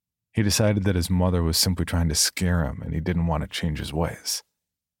 He decided that his mother was simply trying to scare him and he didn't want to change his ways.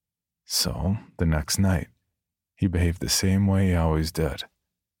 So, the next night, he behaved the same way he always did.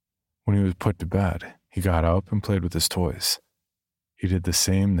 When he was put to bed, he got up and played with his toys. He did the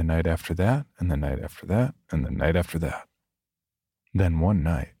same the night after that, and the night after that, and the night after that. Then one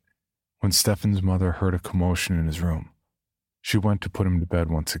night, when Stefan's mother heard a commotion in his room, she went to put him to bed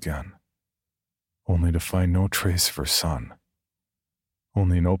once again, only to find no trace of her son.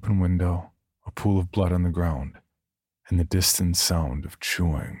 Only an open window, a pool of blood on the ground, and the distant sound of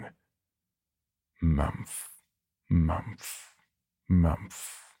chewing. Mampf, Mampf,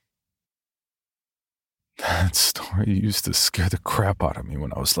 Mampf. That story used to scare the crap out of me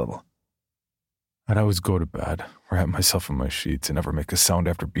when I was little. I'd always go to bed, wrap myself in my sheets, and never make a sound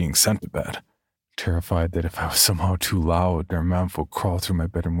after being sent to bed, terrified that if I was somehow too loud, Der Mampf would crawl through my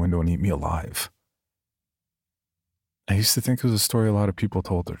bedroom window and eat me alive. I used to think it was a story a lot of people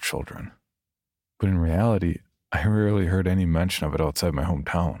told their children, but in reality, I rarely heard any mention of it outside my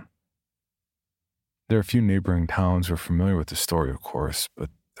hometown. There are a few neighboring towns who are familiar with the story, of course, but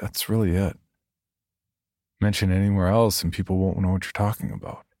that's really it. Mention anywhere else and people won't know what you're talking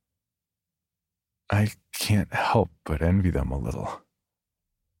about. I can't help but envy them a little.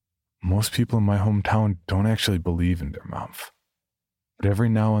 Most people in my hometown don't actually believe in Der Mampf, but every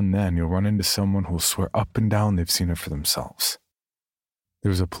now and then you'll run into someone who'll swear up and down they've seen it for themselves. There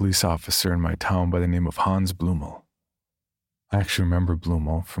was a police officer in my town by the name of Hans Blumel. I actually remember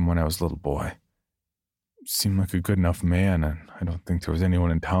Blumel from when I was a little boy. He seemed like a good enough man, and I don't think there was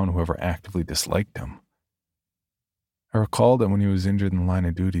anyone in town who ever actively disliked him. I recall that when he was injured in the line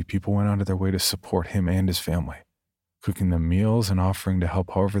of duty, people went out of their way to support him and his family, cooking them meals and offering to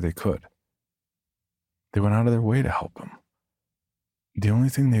help however they could. They went out of their way to help him. The only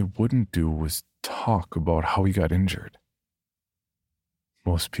thing they wouldn't do was talk about how he got injured.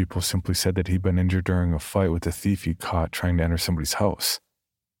 Most people simply said that he'd been injured during a fight with a thief he caught trying to enter somebody's house.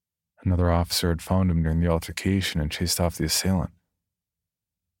 Another officer had found him during the altercation and chased off the assailant,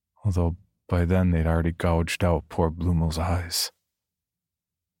 although by then they'd already gouged out poor Blumel's eyes.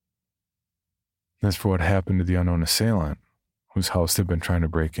 As for what happened to the unknown assailant, whose house they'd been trying to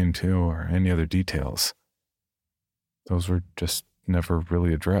break into, or any other details, those were just never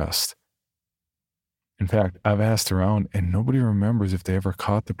really addressed. In fact, I've asked around, and nobody remembers if they ever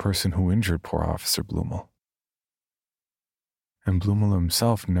caught the person who injured poor Officer Blumel. And Blumel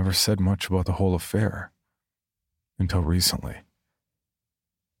himself never said much about the whole affair, until recently.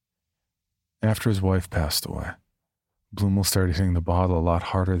 After his wife passed away, Blumel started hitting the bottle a lot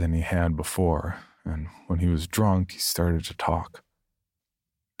harder than he had before, and when he was drunk, he started to talk.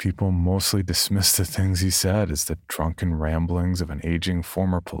 People mostly dismissed the things he said as the drunken ramblings of an aging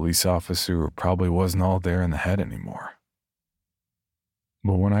former police officer who probably wasn't all there in the head anymore.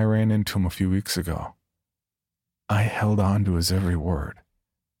 But when I ran into him a few weeks ago, I held on to his every word.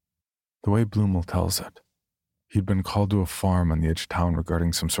 The way Blumel tells it, he'd been called to a farm on the edge of town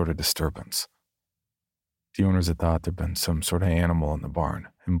regarding some sort of disturbance. The owners had thought there'd been some sort of animal in the barn,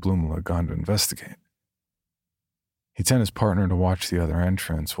 and Blumel had gone to investigate. He'd sent his partner to watch the other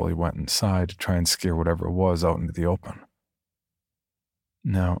entrance while he went inside to try and scare whatever it was out into the open.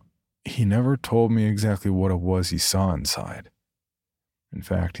 Now, he never told me exactly what it was he saw inside. In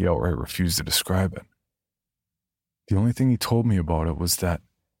fact, he outright refused to describe it. The only thing he told me about it was that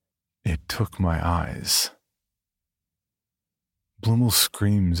it took my eyes. Blumel's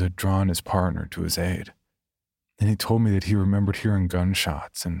screams had drawn his partner to his aid, and he told me that he remembered hearing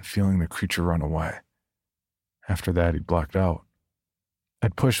gunshots and feeling the creature run away. After that, he blacked out.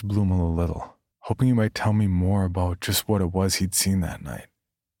 I'd pushed Blumel a little, hoping he might tell me more about just what it was he'd seen that night.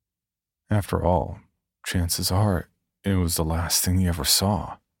 After all, chances are it was the last thing he ever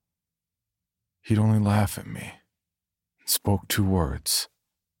saw. He'd only laugh at me and spoke 2 words.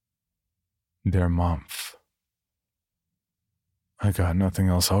 Der Mampf. I got nothing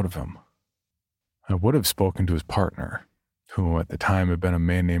else out of him. I would have spoken to his partner, who at the time had been a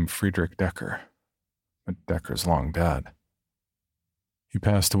man named Friedrich Decker. But Decker's long dead. He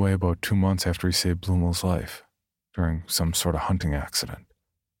passed away about 2 months after he saved Blumel's life, during some sort of hunting accident.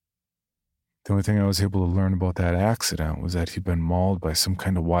 The only thing I was able to learn about that accident was that he'd been mauled by some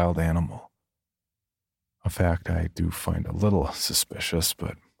kind of wild animal. A fact I do find a little suspicious,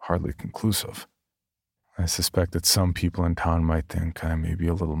 but hardly conclusive. I suspect that some people in town might think I may be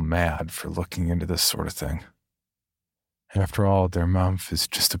a little mad for looking into this sort of thing. After all, Der Mampf is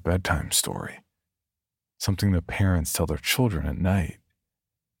just a bedtime story. Something that parents tell their children at night,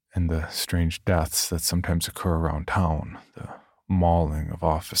 and the strange deaths that sometimes occur around town, the mauling of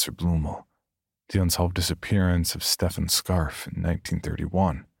Officer Blumel, the unsolved disappearance of Stefan Scarf in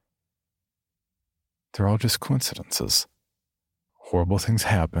 1931. They're all just coincidences. Horrible things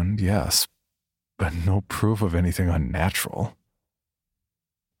happened, yes, but no proof of anything unnatural.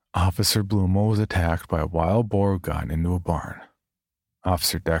 Officer Blumel was attacked by a wild boar who got into a barn.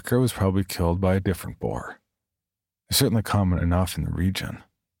 Officer Decker was probably killed by a different boar. They're certainly common enough in the region.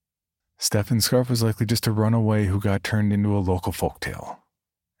 Stefan Scarf was likely just a runaway who got turned into a local folktale.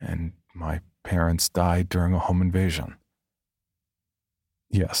 And my parents died during a home invasion.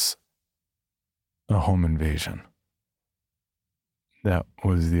 Yes, a home invasion. That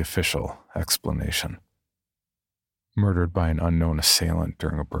was the official explanation. Murdered by an unknown assailant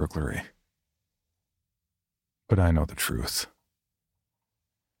during a burglary. But I know the truth.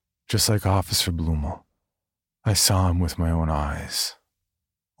 Just like Officer Blumel, I saw him with my own eyes.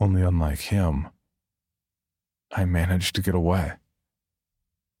 Only unlike him, I managed to get away.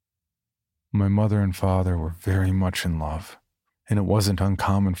 My mother and father were very much in love, and it wasn't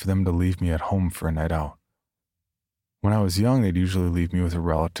uncommon for them to leave me at home for a night out. When I was young, they'd usually leave me with a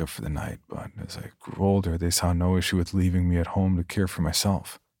relative for the night, but as I grew older, they saw no issue with leaving me at home to care for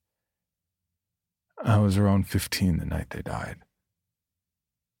myself. I was around 15 the night they died.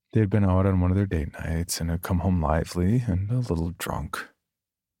 They had been out on one of their date nights and had come home lively and a little drunk.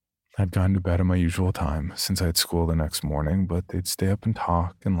 I'd gone to bed at my usual time since I had school the next morning, but they'd stay up and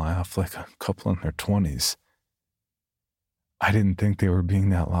talk and laugh like a couple in their 20s. I didn't think they were being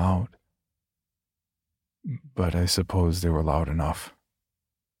that loud, but I suppose they were loud enough.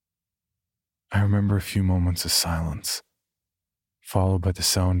 I remember a few moments of silence, followed by the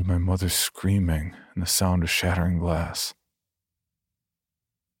sound of my mother screaming and the sound of shattering glass.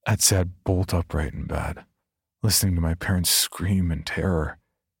 I'd sat bolt upright in bed, listening to my parents scream in terror.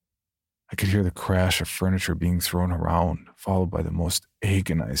 I could hear the crash of furniture being thrown around, followed by the most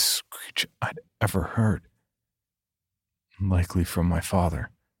agonized screech I'd ever heard. Likely from my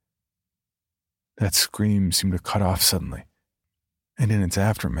father. That scream seemed to cut off suddenly, and in its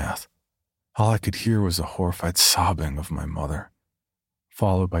aftermath, all I could hear was the horrified sobbing of my mother,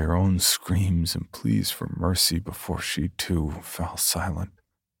 followed by her own screams and pleas for mercy before she too fell silent.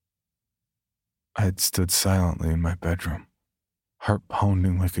 I had stood silently in my bedroom, heart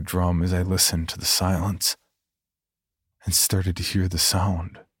pounding like a drum as I listened to the silence and started to hear the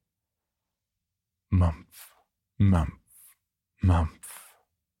sound. Mumph, mumph, mumph.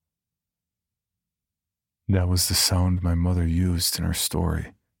 That was the sound my mother used in her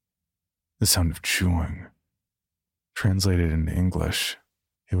story, the sound of chewing. Translated into English,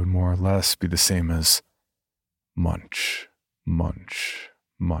 it would more or less be the same as munch, munch,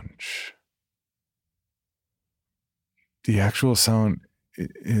 munch. The actual sound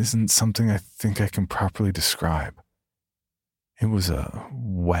isn't something I think I can properly describe. It was a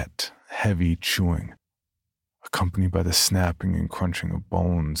wet, heavy chewing, accompanied by the snapping and crunching of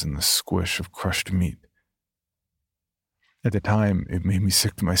bones and the squish of crushed meat. At the time, it made me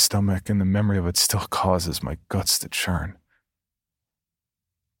sick to my stomach, and the memory of it still causes my guts to churn.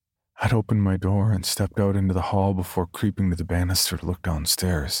 I'd opened my door and stepped out into the hall before creeping to the banister to look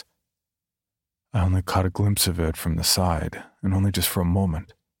downstairs. I only caught a glimpse of it from the side, and only just for a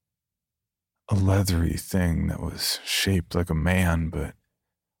moment. A leathery thing that was shaped like a man, but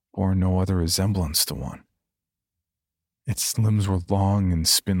bore no other resemblance to one. Its limbs were long and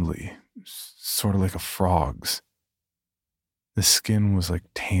spindly, sort of like a frog's. The skin was like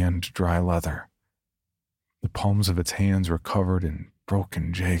tanned, dry leather. The palms of its hands were covered in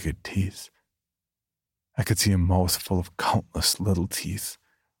broken, jagged teeth. I could see a mouth full of countless little teeth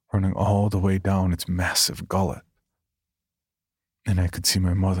running all the way down its massive gullet. And I could see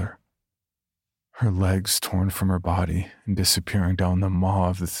my mother, her legs torn from her body and disappearing down the maw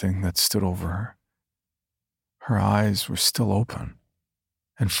of the thing that stood over her. Her eyes were still open,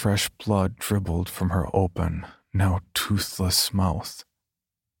 and fresh blood dribbled from her open, now toothless mouth.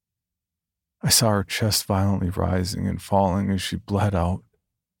 I saw her chest violently rising and falling as she bled out.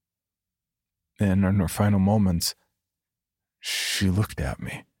 Then, in her final moments, she looked at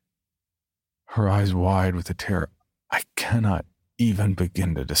me, her eyes wide with a terror I cannot even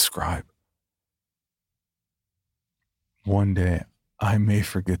begin to describe. One day, I may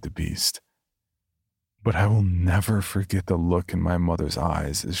forget the beast, but I will never forget the look in my mother's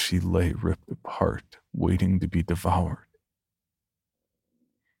eyes as she lay ripped apart, waiting to be devoured.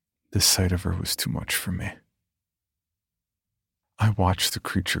 The sight of her was too much for me. I watched the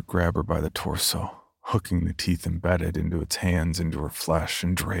creature grab her by the torso, hooking the teeth embedded into its hands into her flesh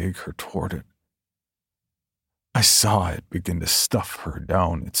and drag her toward it. I saw it begin to stuff her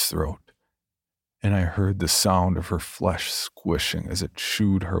down its throat, and I heard the sound of her flesh squishing as it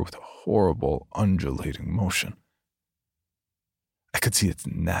chewed her with a horrible, undulating motion. I could see its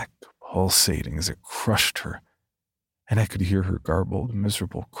neck pulsating as it crushed her, and I could hear her garbled,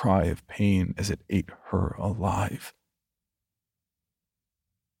 miserable cry of pain as it ate her alive.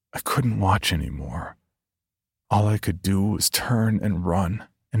 I couldn't watch anymore. All I could do was turn and run,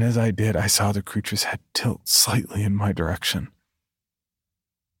 and as I did, I saw the creature's head tilt slightly in my direction.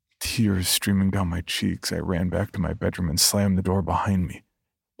 Tears streaming down my cheeks, I ran back to my bedroom and slammed the door behind me,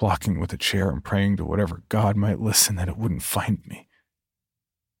 blocking it with a chair and praying to whatever God might listen that it wouldn't find me.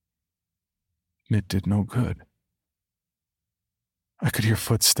 It did no good. I could hear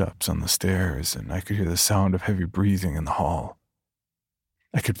footsteps on the stairs, and I could hear the sound of heavy breathing in the hall.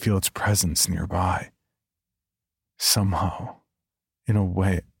 I could feel its presence nearby. Somehow, in a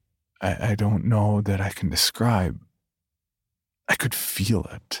way I don't know that I can describe, I could feel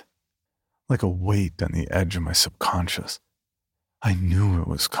it, like a weight on the edge of my subconscious. I knew it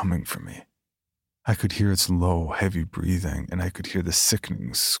was coming for me. I could hear its low, heavy breathing, and I could hear the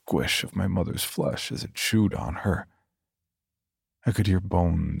sickening squish of my mother's flesh as it chewed on her. I could hear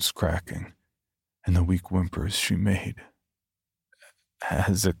bones cracking and the weak whimpers she made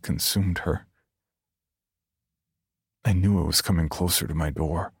as it consumed her. I knew it was coming closer to my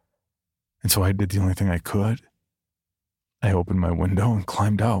door, and so I did the only thing I could. I opened my window and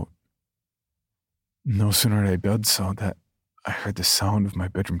climbed out. No sooner had I done so that I heard the sound of my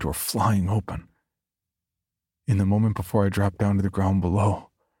bedroom door flying open. In the moment before I dropped down to the ground below,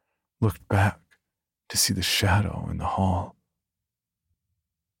 looked back to see the shadow in the hall.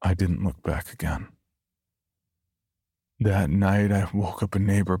 I didn't look back again. That night, I woke up a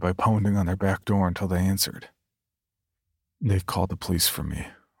neighbor by pounding on their back door until they answered. They called the police for me,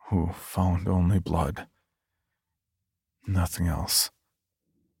 who found only blood. Nothing else.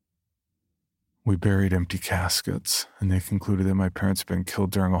 We buried empty caskets, and they concluded that my parents had been killed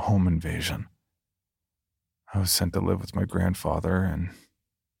during a home invasion. I was sent to live with my grandfather, and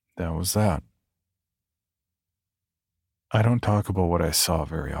that was that. I don't talk about what I saw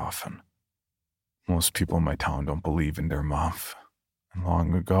very often. Most people in my town don't believe in their muff, and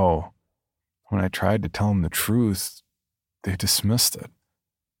long ago, when I tried to tell them the truth, they dismissed it.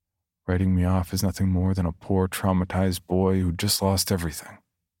 writing me off as nothing more than a poor, traumatized boy who just lost everything.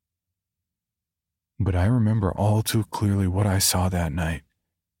 But I remember all too clearly what I saw that night,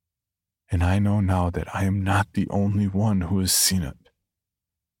 and I know now that I am not the only one who has seen it.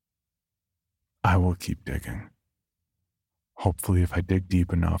 I will keep digging. Hopefully, if I dig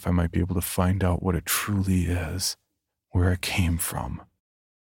deep enough, I might be able to find out what it truly is, where it came from,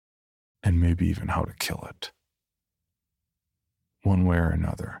 and maybe even how to kill it. One way or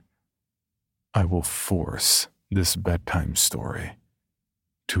another, I will force this bedtime story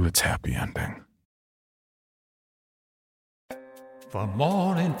to its happy ending. For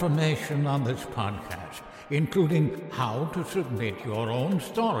more information on this podcast, including how to submit your own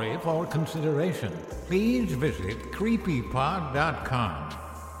story for consideration, please visit creepypod.com.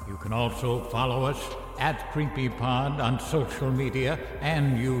 You can also follow us at CreepyPod on social media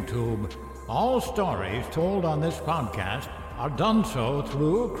and YouTube. All stories told on this podcast are done so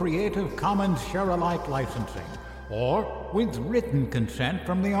through Creative Commons Share-alike licensing or with written consent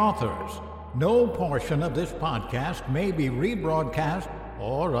from the authors. No portion of this podcast may be rebroadcast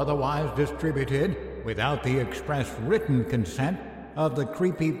or otherwise distributed without the express written consent of the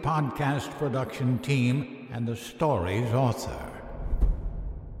Creepy Podcast production team and the story's author.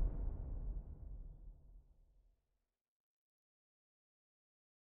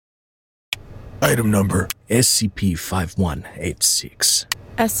 Item number SCP-5186.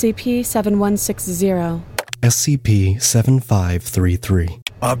 SCP-7160. SCP-7533.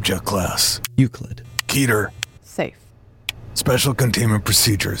 Object Class Euclid. Keter. Safe. Special Containment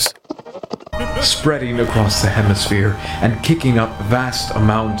Procedures. Spreading across the hemisphere and kicking up vast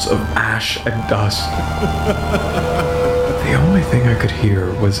amounts of ash and dust. The only thing I could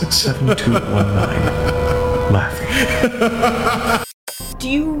hear was at 7219 laughing. Do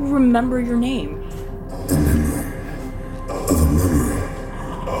you remember your name?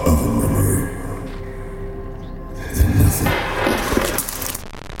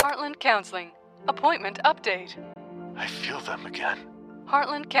 Heartland Counseling. Appointment update. I feel them again.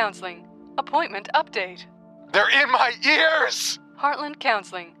 Heartland Counseling. Appointment update. They're in my ears! Heartland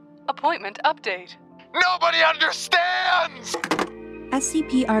Counseling. Appointment update. Nobody understands!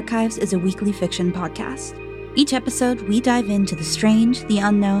 SCP Archives is a weekly fiction podcast. Each episode, we dive into the strange, the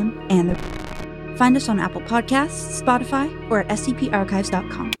unknown, and the... Find us on Apple Podcasts, Spotify, or at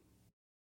scparchives.com.